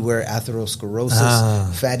that's really where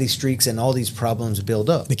atherosclerosis, fatty streaks, and all these problems build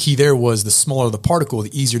up. The key there was the smaller the particle,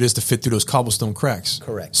 the easier it is to fit through those cobblestone cracks.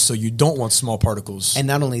 Correct. So you don't want small particles. And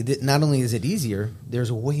not only is it easier,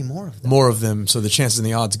 there's way more of them. More of them, so the chances and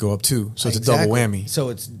the odds go up too. So it's a double whammy. So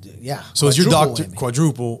it's, So is your doctor,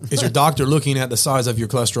 quadruple, is your doctor looking at the size of your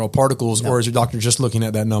cholesterol particles, or is your doctor just looking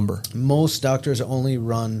at that number? Most doctors only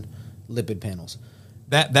run lipid panels.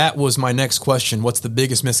 That was my next question. What's the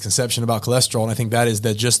biggest misconception about cholesterol? And I think that is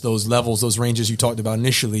that just those levels, those ranges you talked about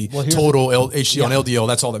initially, total HDL and LDL,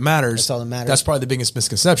 that's all that matters. That's all that matters. That's probably the biggest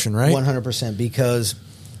misconception, right? 100%, because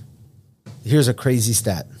here's a crazy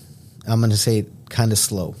stat. I'm going to say it kind of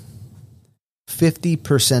slow.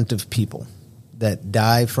 50% of people that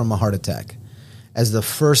die from a heart attack as the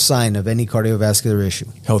first sign of any cardiovascular issue.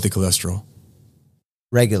 Healthy cholesterol.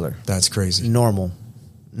 Regular. That's crazy.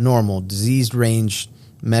 Normal, diseased range,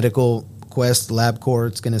 medical quest, LabCorp,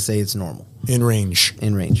 it's going to say it's normal. In range.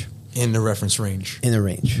 In range. In the reference range. In the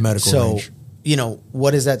range. Medical range. So,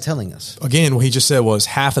 what is that telling us? Again, what he just said was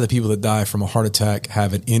half of the people that die from a heart attack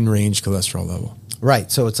have an in-range cholesterol level. Right.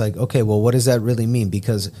 So it's like, okay, well, what does that really mean?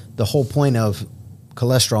 Because the whole point of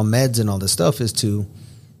cholesterol meds and all this stuff is to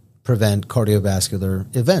prevent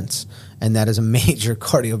cardiovascular events. And that is a major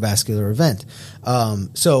cardiovascular event.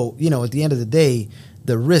 So, at the end of the day,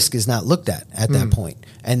 the risk is not looked at that point.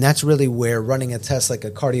 And that's really where running a test like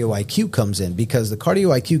a cardio IQ comes in, because the cardio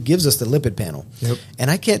IQ gives us the lipid panel. Yep.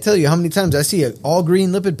 And I can't tell you how many times I see an all green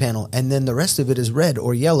lipid panel and then the rest of it is red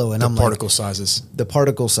or yellow. And the I'm particle like, sizes. The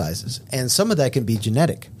particle sizes. And some of that can be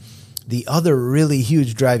genetic. The other really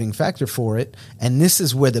huge driving factor for it, and this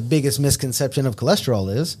is where the biggest misconception of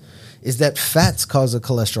cholesterol is that fats cause a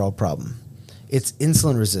cholesterol problem. It's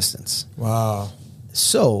insulin resistance. Wow.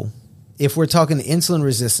 So if we're talking insulin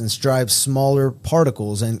resistance drives smaller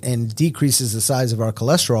particles and decreases the size of our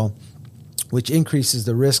cholesterol, which increases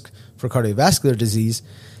the risk for cardiovascular disease,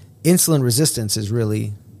 insulin resistance is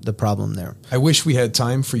really the problem there. I wish we had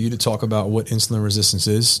time for you to talk about what insulin resistance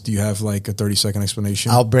is. Do you have like a 30-second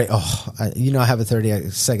explanation? I'll break. I have a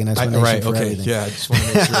 30-second explanation for everything. Yeah, I just want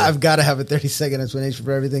to make sure. I've got to have a 30-second explanation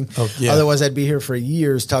for everything. Oh, yeah. Otherwise, I'd be here for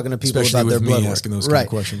years talking to people Especially about their with blood me work. asking those kind of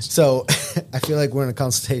questions. So I feel like we're in a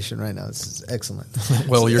consultation right now. This is excellent.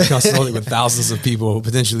 Well, you're consulting with thousands of people,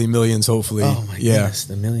 potentially millions, hopefully. Oh my goodness,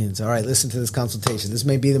 the millions. All right, listen to this consultation. This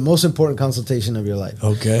may be the most important consultation of your life.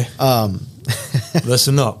 Okay.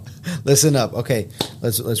 Listen up. Listen up. Okay,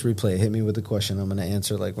 let's replay it. Hit me with the question. I'm going to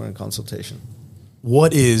answer like we're in consultation.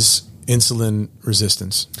 What is insulin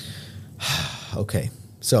resistance? Okay,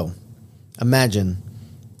 so imagine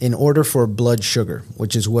in order for blood sugar,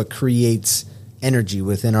 which is what creates energy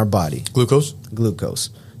within our body, glucose,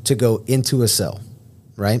 to go into a cell,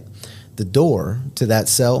 right? The door to that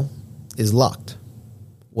cell is locked.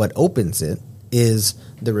 What opens it is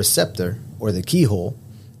the receptor or the keyhole,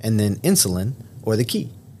 and then insulin or the key.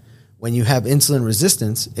 When you have insulin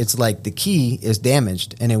resistance, it's like the key is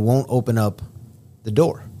damaged and it won't open up the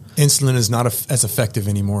door. Insulin is not as effective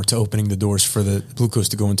anymore to opening the doors for the glucose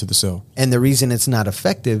to go into the cell. And the reason it's not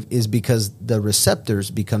effective is because the receptors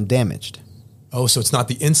become damaged. Oh, so it's not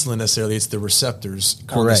the insulin necessarily, it's the receptors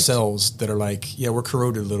on the cells that are like, yeah, we're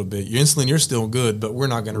corroded a little bit. Your insulin, you're still good, but we're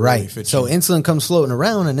not going to really fit so you. insulin comes floating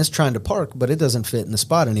around and it's trying to park, but it doesn't fit in the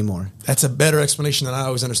spot anymore. That's a better explanation than I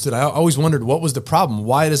always understood. I always wondered, what was the problem?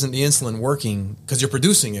 Why isn't the insulin working? Because you're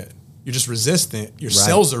producing it. You're just resisting it. Your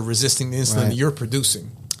cells are resisting the insulin that you're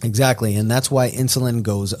producing. Exactly, and that's why insulin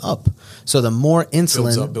goes up. So the more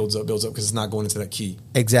insulin... Builds up, because it's not going into that key.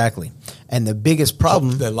 Exactly. And the biggest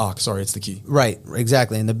problem... That lock, sorry, it's the key. Right,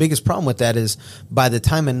 exactly. And the biggest problem with that is by the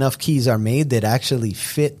time enough keys are made that actually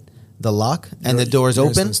fit the lock and the doors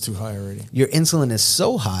open... Your insulin's too high already. Your insulin is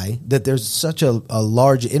so high that there's such a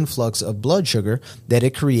large influx of blood sugar that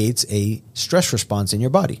it creates a stress response in your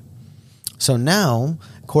body. So now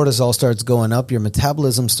cortisol starts going up, your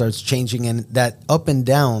metabolism starts changing, and that up and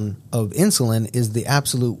down of insulin is the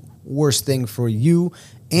absolute worst thing for you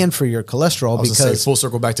and for your cholesterol. I was going to say, full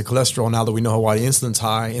circle back to cholesterol. Now that we know why the insulin's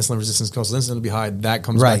high, insulin resistance causes insulin to be high, that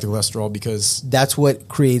comes back to cholesterol because... That's what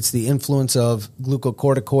creates the influence of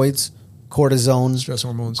glucocorticoids, cortisone, stress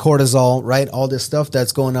hormones, cortisol, right? All this stuff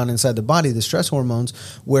that's going on inside the body, the stress hormones,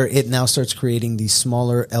 where it now starts creating these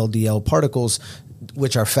smaller LDL particles,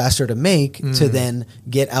 which are faster to make to then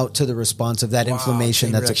get out to the response of that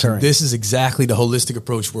inflammation that's occurring. This is exactly the holistic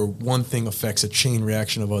approach where one thing affects a chain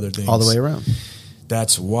reaction of other things. All the way around.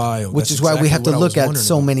 That's wild. Which is why we have to look at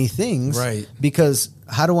so many things. Right. Because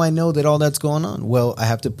how do I know that all that's going on? Well, I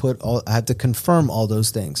have to confirm all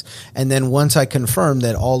those things. And then once I confirm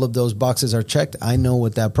that all of those boxes are checked, I know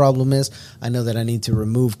what that problem is. I know that I need to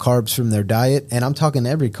remove carbs from their diet. And I'm talking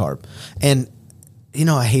every carb. And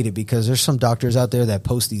I hate it because there's some doctors out there that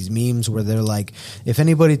post these memes where they're like, if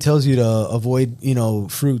anybody tells you to avoid,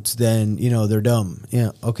 fruits, then, they're dumb.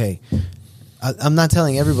 Yeah. Okay. I'm not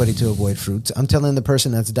telling everybody to avoid fruits. I'm telling the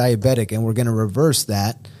person that's diabetic, and we're going to reverse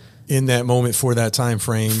that. In that moment, for that time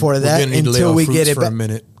frame, for that, we're need until to we get it for a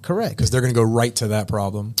minute. Correct. Because they're going to go right to that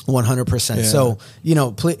problem. 100%. Yeah. So,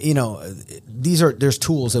 there's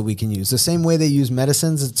tools that we can use. The same way they use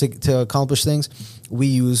medicines to accomplish things, we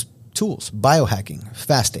use tools, biohacking,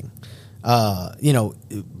 fasting,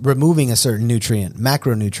 removing a certain nutrient,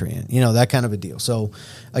 macronutrient, that kind of a deal. So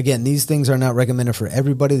again, these things are not recommended for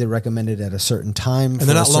everybody. They're recommended at a certain time. And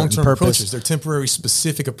they're not long-term approaches. They're temporary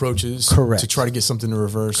specific approaches. Correct. To try to get something to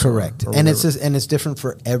reverse. Correct. Or and it's different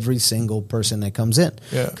for every single person that comes in.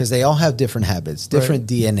 Yeah. Because they all have different habits, different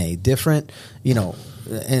DNA, different,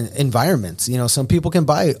 environments. Some people can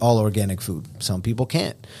buy all organic food. Some people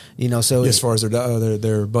can't. So as far as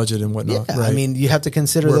their budget and whatnot. Yeah, right? I mean, you have to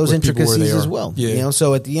consider those intricacies diabetes as well. Yeah. You know,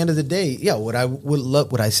 so at the end of the day, yeah, would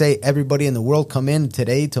I say everybody in the world come in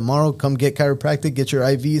today, tomorrow, come get chiropractic, get your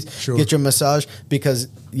IVs, get your massage? Because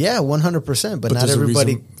 100%, but not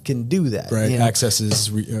everybody can do that. Right. You know?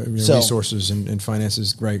 Accesses, resources and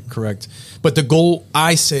finances. Right. Correct. But the goal,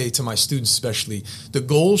 I say to my students especially, the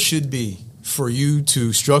goal should be for you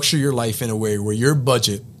to structure your life in a way where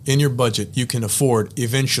in your budget, you can afford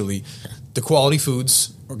eventually the quality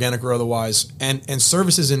foods, organic or otherwise, and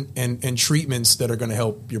services and treatments that are going to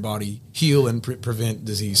help your body heal and prevent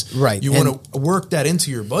disease. Right. You want to work that into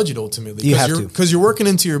your budget ultimately. You have to. Because you're working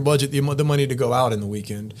into your budget the money to go out in the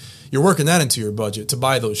weekend. You're working that into your budget to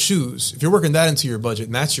buy those shoes. If you're working that into your budget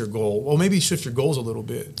and that's your goal, well, maybe shift your goals a little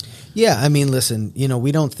bit. Yeah. I mean, listen,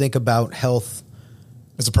 we don't think about health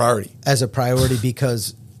as a priority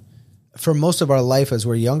because for most of our life as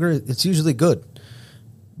we're younger, it's usually good.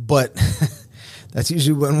 But that's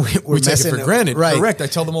usually when we take it for granted. Right. Correct. I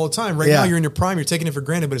tell them all the time. Right now, you're in your prime. You're taking it for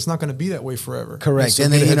granted, but it's not going to be that way forever. Correct.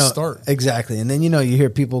 And then start. Exactly. And then you hear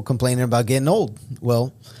people complaining about getting old.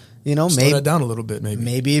 Well, slow that down a little bit.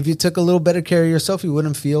 Maybe if you took a little better care of yourself, you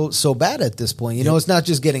wouldn't feel so bad at this point. It's not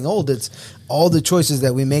just getting old; it's all the choices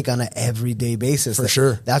that we make on an everyday basis. For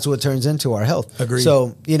sure, that's what turns into our health. Agreed.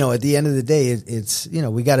 So at the end of the day, it's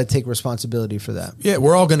we got to take responsibility for that. Yeah,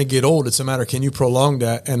 we're all going to get old. It's a matter, can you prolong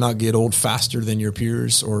that and not get old faster than your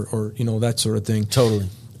peers, or that sort of thing. Totally.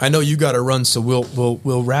 I know you got to run, so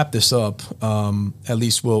we'll wrap this up. At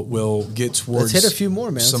least we'll get towards. Let's hit a few more,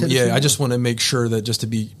 man. I just want to make sure that just to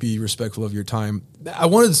be respectful of your time. I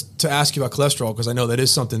wanted to ask you about cholesterol because I know that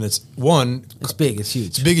is something that's it's big, it's huge,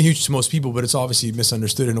 it's big and huge to most people, but it's obviously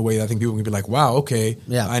misunderstood in a way that I think people can be like, wow, okay,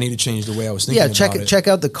 I need to change the way I was thinking. Yeah, check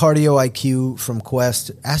out the Cardio IQ from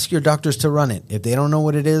Quest. Ask your doctors to run it. If they don't know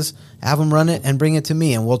what it is, have them run it and bring it to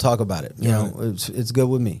me, and we'll talk about it. It's good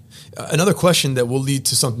with me. Another question that will lead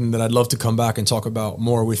to something that I'd love to come back and talk about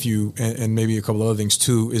more with you, and maybe a couple of other things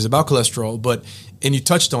too, is about cholesterol. And you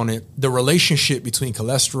touched on it, the relationship between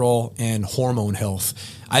cholesterol and hormone health.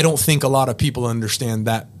 I don't think a lot of people understand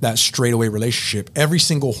that straightaway relationship. Every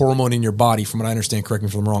single hormone in your body, from what I understand, correct me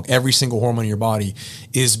if I'm wrong, every single hormone in your body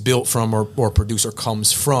is built from or produced or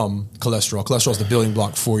comes from cholesterol. Cholesterol is the building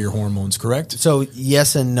block for your hormones, correct? So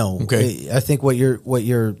yes and no. Okay. I think what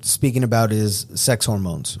you're speaking about is sex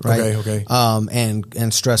hormones, right? Okay.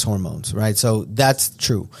 And stress hormones, right? So that's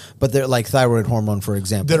true. But they're like thyroid hormone, for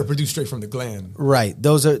example. That are produced straight from the gland. Right.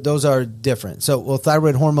 Those are different. So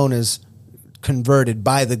thyroid hormone is converted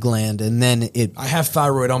by the gland, and then I have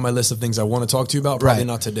thyroid on my list of things I want to talk to you about. Probably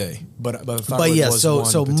not today, but thyroid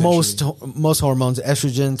so most hormones,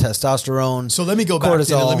 estrogen, testosterone. So let me go back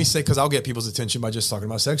cortisol. and let me say, because I'll get people's attention by just talking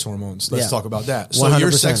about sex hormones. Let's talk about that. So 100%.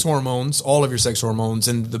 your sex hormones, all of your sex hormones,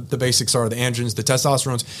 and the basics are the androgens, the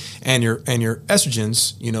testosterones, and your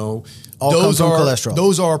estrogens. Those are cholesterol.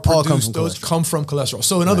 Those are produced. Those come from cholesterol.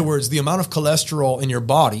 So in other words, the amount of cholesterol in your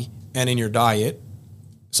body and in your diet,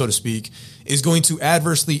 so to speak, is going to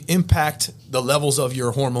adversely impact the levels of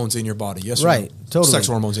your hormones in your body. Yes, right. Totally. Sex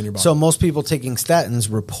hormones in your body. So most people taking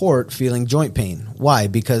statins report feeling joint pain. Why?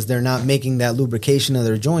 Because they're not making that lubrication of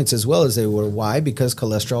their joints as well as they were. Why? Because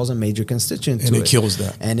cholesterol is a major constituent and it kills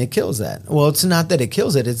that. And it kills that. Well, it's not that it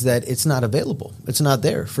kills it. It's that it's not available. It's not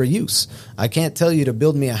there for use. I can't tell you to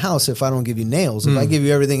build me a house if I don't give you nails. If I give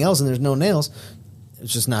you everything else and there's no nails,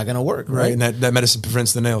 it's just not going to work, right? And that medicine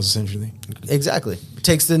prevents the nails, essentially. Exactly.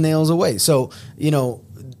 Takes the nails away. So,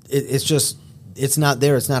 it's not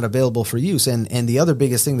there. It's not available for use. And the other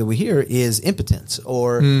biggest thing that we hear is impotence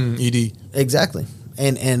or ED. Exactly.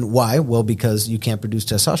 And why? Well, because you can't produce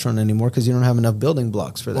testosterone anymore because you don't have enough building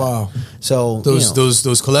blocks for that. Wow. So those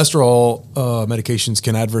cholesterol medications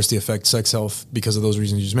can adversely affect sex health because of those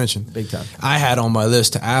reasons you just mentioned. Big time. I had on my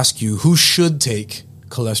list to ask you who should take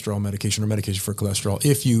cholesterol medication or medication for cholesterol.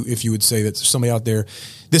 If you would say that there's somebody out there,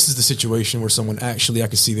 this is the situation where someone actually I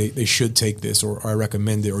could see they should take this, or I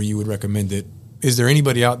recommend it, or you would recommend it. Is there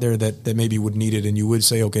anybody out there that maybe would need it and you would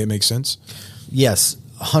say, okay, it makes sense? Yes,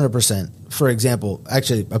 100%. For example,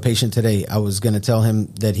 actually a patient today, I was going to tell him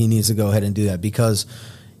that he needs to go ahead and do that because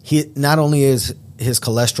he not only is his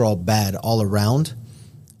cholesterol bad all around,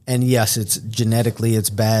 and yes, it's genetically it's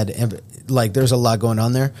bad, and like there's a lot going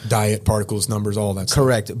on there. Diet, particles, numbers, all that stuff.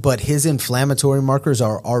 Correct. But his inflammatory markers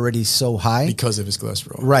are already so high because of his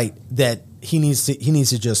cholesterol. Right. That he needs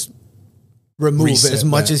to just remove Reset as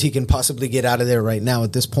much as he can possibly get out of there right now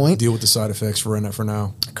at this point. Deal with the side effects for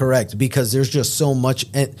now. Correct. Because there's just so much.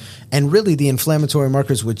 And really the inflammatory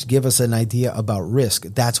markers which give us an idea about risk.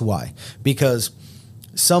 That's why. Because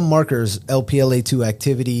some markers, LPLA2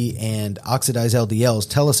 activity and oxidized LDLs,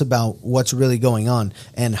 tell us about what's really going on,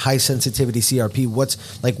 and high sensitivity CRP.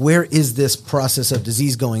 Where is this process of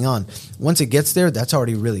disease going on? Once it gets there, that's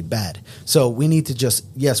already really bad. So we need to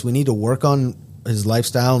we need to work on his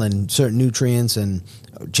lifestyle and certain nutrients and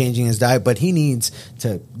changing his diet, but he needs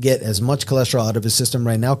to get as much cholesterol out of his system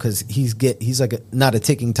right now, because he's like not a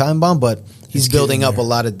ticking time bomb, but he's building up a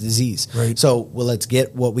lot of disease. Right. So let's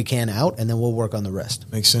get what we can out, and then we'll work on the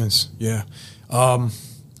rest. Makes sense. Yeah.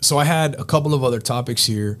 So I had a couple of other topics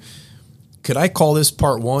here. Could I call this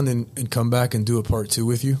part 1 and come back and do a part 2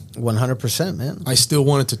 with you? 100%, man. I still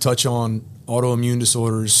wanted to touch on autoimmune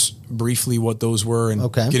disorders briefly, what those were,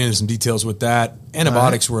 and get into some details with that.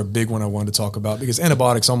 Antibiotics were a big one I wanted to talk about, because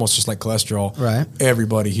antibiotics, almost just like cholesterol,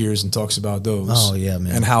 everybody hears and talks about those. Oh, yeah,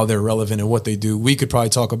 man. And how they're relevant and what they do. We could probably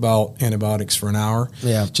talk about antibiotics for an hour,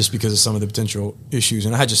 just because of some of the potential issues.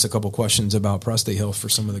 And I had just a couple questions about prostate health for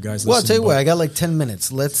some of the guys listening. Well, I'll tell you what, I got like 10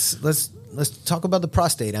 minutes. Let's talk about the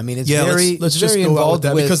prostate. I mean, it's let's just go involved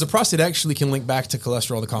with that, because the prostate actually can link back to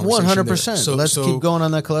cholesterol, the conversation 100%. So let's keep going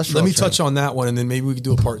on that cholesterol. Let me touch on that one, and then maybe we could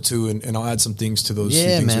do a part 2, and I'll add some things to those.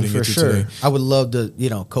 Yeah, things man, for sure. Today. I would love to,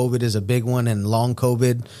 COVID is a big one, and long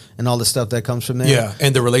COVID and all the stuff that comes from there. Yeah,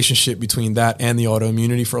 and the relationship between that and the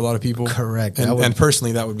autoimmunity for a lot of people. Correct. And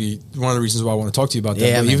personally, that would be one of the reasons why I want to talk to you about that.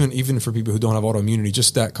 Yeah, but even for people who don't have autoimmunity,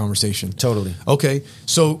 just that conversation. Totally. Okay,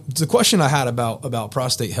 so the question I had about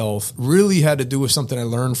prostate health really had to do with something I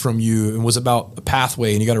learned from you, and was about a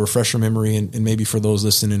pathway, and you got to refresh your memory, and maybe for those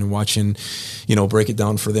listening and watching, break it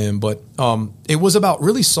down for them. But it was about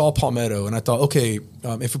really Saul Palmetto, and I thought, okay,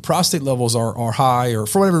 if your prostate levels are high, or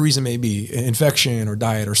for whatever reason may be, infection or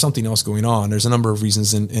diet or something else going on, there's a number of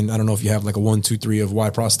reasons, and I don't know if you have like a 1, 2, 3 of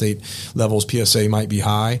why prostate levels, PSA, might be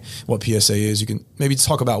high, what PSA is. You can maybe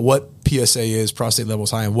talk about what PSA is, prostate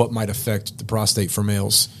levels high, and what might affect the prostate for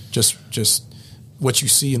males. Just what you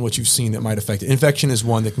see and what you've seen that might affect it. Infection is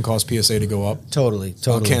one that can cause PSA to go up. Totally.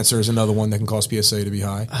 Cancer is another one that can cause PSA to be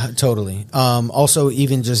high. Totally. Also,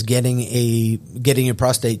 even just getting your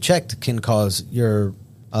prostate checked can cause your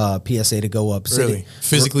PSA to go up. Really?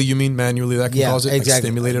 Physically, you mean manually that can cause it? Exactly. Like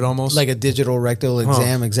stimulated almost? Like a digital rectal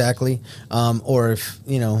exam, exactly. Or if,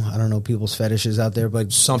 I don't know people's fetishes out there,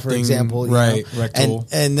 but something, for example, rectal.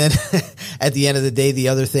 And then at the end of the day, the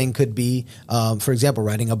other thing could be, for example,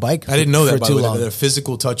 riding a bike. I didn't know that, by the way, that a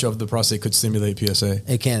physical touch of the prostate could stimulate PSA.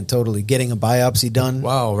 It can, totally. Getting a biopsy done.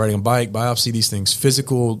 Wow, riding a bike, biopsy, these things.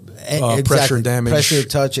 Physical pressure damage. Pressure,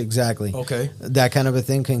 touch, exactly. Okay. That kind of a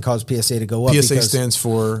thing can cause PSA to go up. PSA stands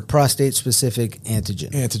for? Prostate-specific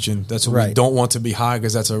antigen. Antigen. That's what we don't want to be high,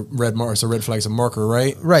 because that's a red mark. It's a red flag. It's a marker,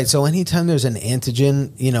 right? Right. So anytime there's an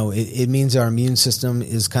antigen, it means our immune system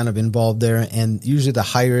is kind of involved there. And usually the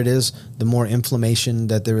higher it is, the more inflammation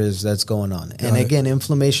that there is that's going on. And again,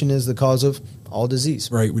 inflammation is the cause of all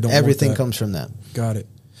disease. Right. We don't Everything want that. comes from that. Got it.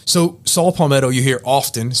 So Saul Palmetto, you hear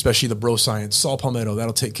often, especially the bro science, Saul Palmetto,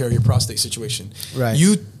 that'll take care of your prostate situation. Right.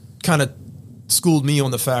 You kind of schooled me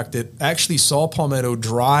on the fact that actually Saul Palmetto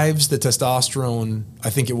drives the testosterone, I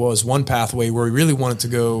think it was, one pathway where we really wanted to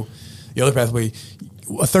go, the other pathway.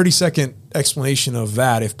 A 30-second explanation of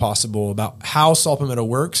that, if possible, about how Saul Palmetto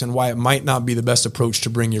works and why it might not be the best approach to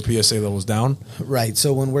bring your PSA levels down. Right.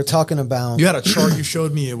 So when we're talking about... You had a chart you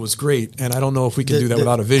showed me. It was great. And I don't know if we can do that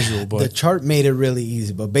without a visual. But the chart made it really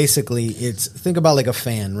easy. But basically, think about like a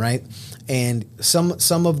fan, right? And some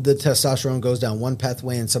of the testosterone goes down one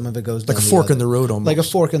pathway and some of it goes down like a fork in the road almost. Like a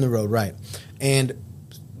fork in the road, right. And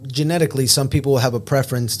genetically, some people will have a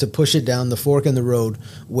preference to push it down the fork in the road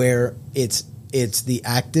where it's the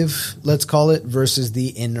active, let's call it, versus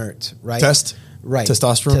the inert, right? Right.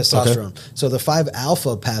 Testosterone. Okay. So the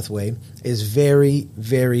 5-alpha pathway is very,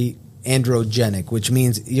 very androgenic, which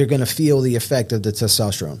means you're going to feel the effect of the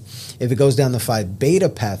testosterone. If it goes down the 5-beta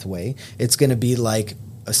pathway, it's going to be like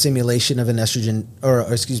a simulation of an estrogen, or a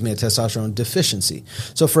testosterone deficiency.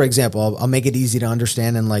 So for example, I'll make it easy to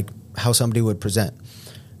understand and like how somebody would present.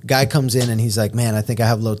 Guy comes in and he's like, man, I think I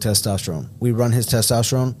have low testosterone. We run his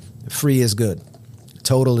testosterone. Free is good.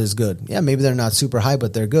 Total is good. Yeah, maybe they're not super high,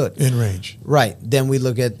 but they're good. In range. Right. Then we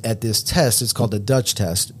look at this test. It's called the Dutch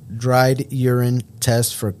test. Dried urine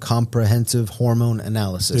test for comprehensive hormone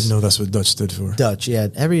analysis. Didn't know that's what Dutch stood for. Dutch, yeah.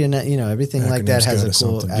 Everything Acronyms like that has a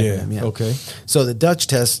cool acronym. Yeah. Okay. So the Dutch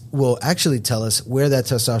test will actually tell us where that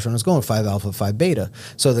testosterone is going, 5-alpha, 5-beta.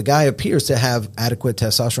 So the guy appears to have adequate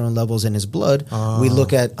testosterone levels in his blood. We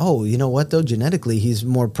look at, you know what though? Genetically, he's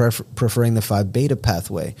more preferring the 5-beta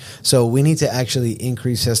pathway. So we need to actually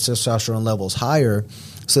increase his testosterone levels higher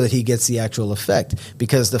so that he gets the actual effect,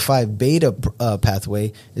 because the 5-beta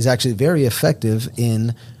pathway is actually very effective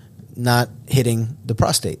in not hitting the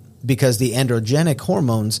prostate, because the androgenic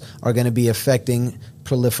hormones are going to be affecting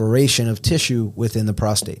proliferation of tissue within the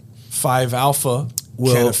prostate. 5-alpha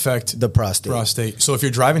can affect the prostate. So if you're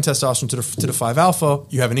driving testosterone to the 5-alpha,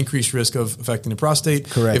 you have an increased risk of affecting the prostate.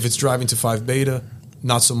 Correct. If it's driving to 5-beta,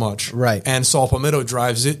 not so much. Right. And saw palmetto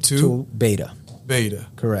drives it to beta. Beta.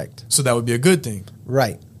 Correct. So that would be a good thing.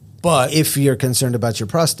 Right. But if you're concerned about your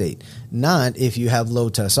prostate, not if you have low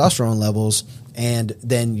testosterone levels and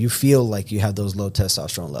then you feel like you have those low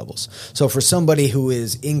testosterone levels. So for somebody who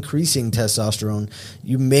is increasing testosterone,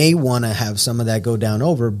 you may want to have some of that go down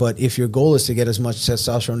over. But if your goal is to get as much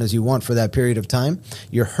testosterone as you want for that period of time,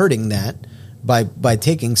 you're hurting that by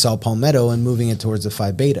taking saw palmetto and moving it towards the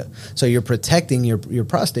 5-beta. So you're protecting your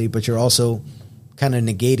prostate, but you're also kind of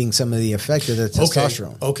negating some of the effect of the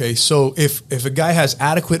testosterone. Okay. So if a guy has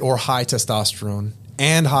adequate or high testosterone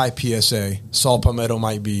and high PSA, saw palmetto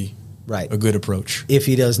might be a good approach. If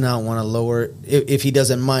he does not want to lower, if he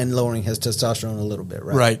doesn't mind lowering his testosterone a little bit,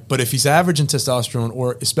 right? Right. But if he's average in testosterone,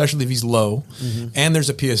 or especially if he's low and there's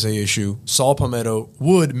a PSA issue, saw palmetto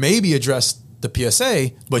would maybe address the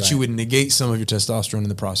PSA, but you would negate some of your testosterone in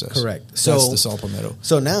the process. Correct. So that's the saw palmetto.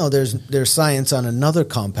 So now there's science on another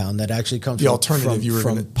compound that actually comes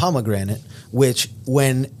from pomegranate, which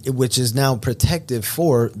is now protective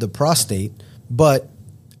for the prostate, but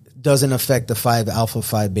doesn't affect the 5-alpha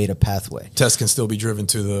 5-beta pathway. Test can still be driven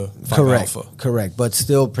to the 5-alpha. Correct, but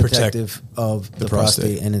still protective of the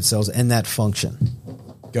prostate and its cells and that function.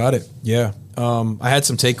 Got it. Yeah. I had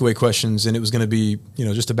some takeaway questions, and it was going to be,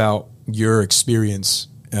 just about your experience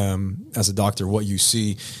as a doctor, what you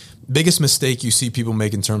see. Biggest mistake you see people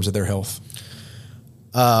make in terms of their health?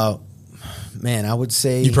 Man, I would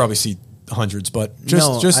say... You probably see hundreds, but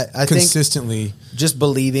I consistently... think just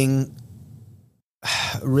believing...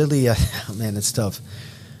 Really, man, it's tough.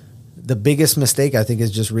 The biggest mistake, I think,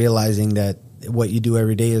 is just realizing that what you do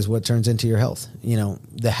every day is what turns into your health.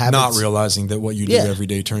 The habits. Not realizing that what you do every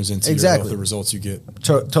day turns into your health, the results you get.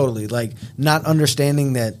 Totally. Like not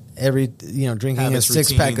understanding that drinking habits, a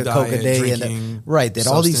 6-pack of Coke a day. That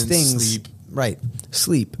all these things. Sleep. Right.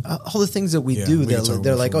 Sleep. All the things that we do,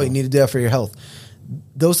 they're like, you need to do that for your health.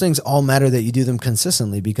 Those things all matter that you do them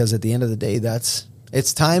consistently, because at the end of the day,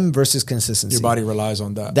 it's time versus consistency. Your body relies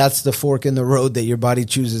on that. That's the fork in the road that your body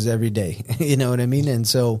chooses every day. You know what I mean? And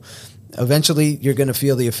so eventually you're going to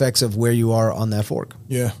feel the effects of where you are on that fork.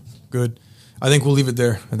 Yeah, good. I think we'll leave it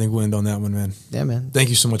there. I think we'll end on that one, man. Yeah, man. Thank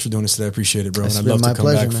you so much for doing this today. I appreciate it, bro. And I'd love to come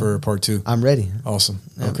back man. for part 2. I'm ready. Awesome.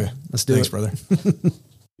 Yeah, okay. Man. Let's do Thanks, it. brother.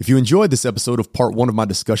 If you enjoyed this episode of part 1 of my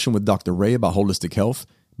discussion with Dr. Ray about holistic health,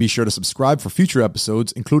 be sure to subscribe for future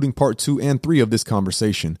episodes, including part 2 and 3 of this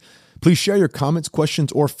conversation. Please share your comments,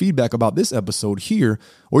 questions, or feedback about this episode here,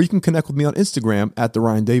 or you can connect with me on Instagram at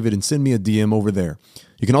 @TheRyanDavid and send me a DM over there.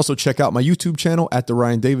 You can also check out my YouTube channel at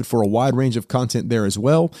 @TheRyanDavid for a wide range of content there as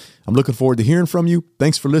well. I'm looking forward to hearing from you.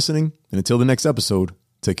 Thanks for listening, and until the next episode,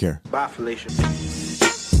 take care. Bye, Felicia.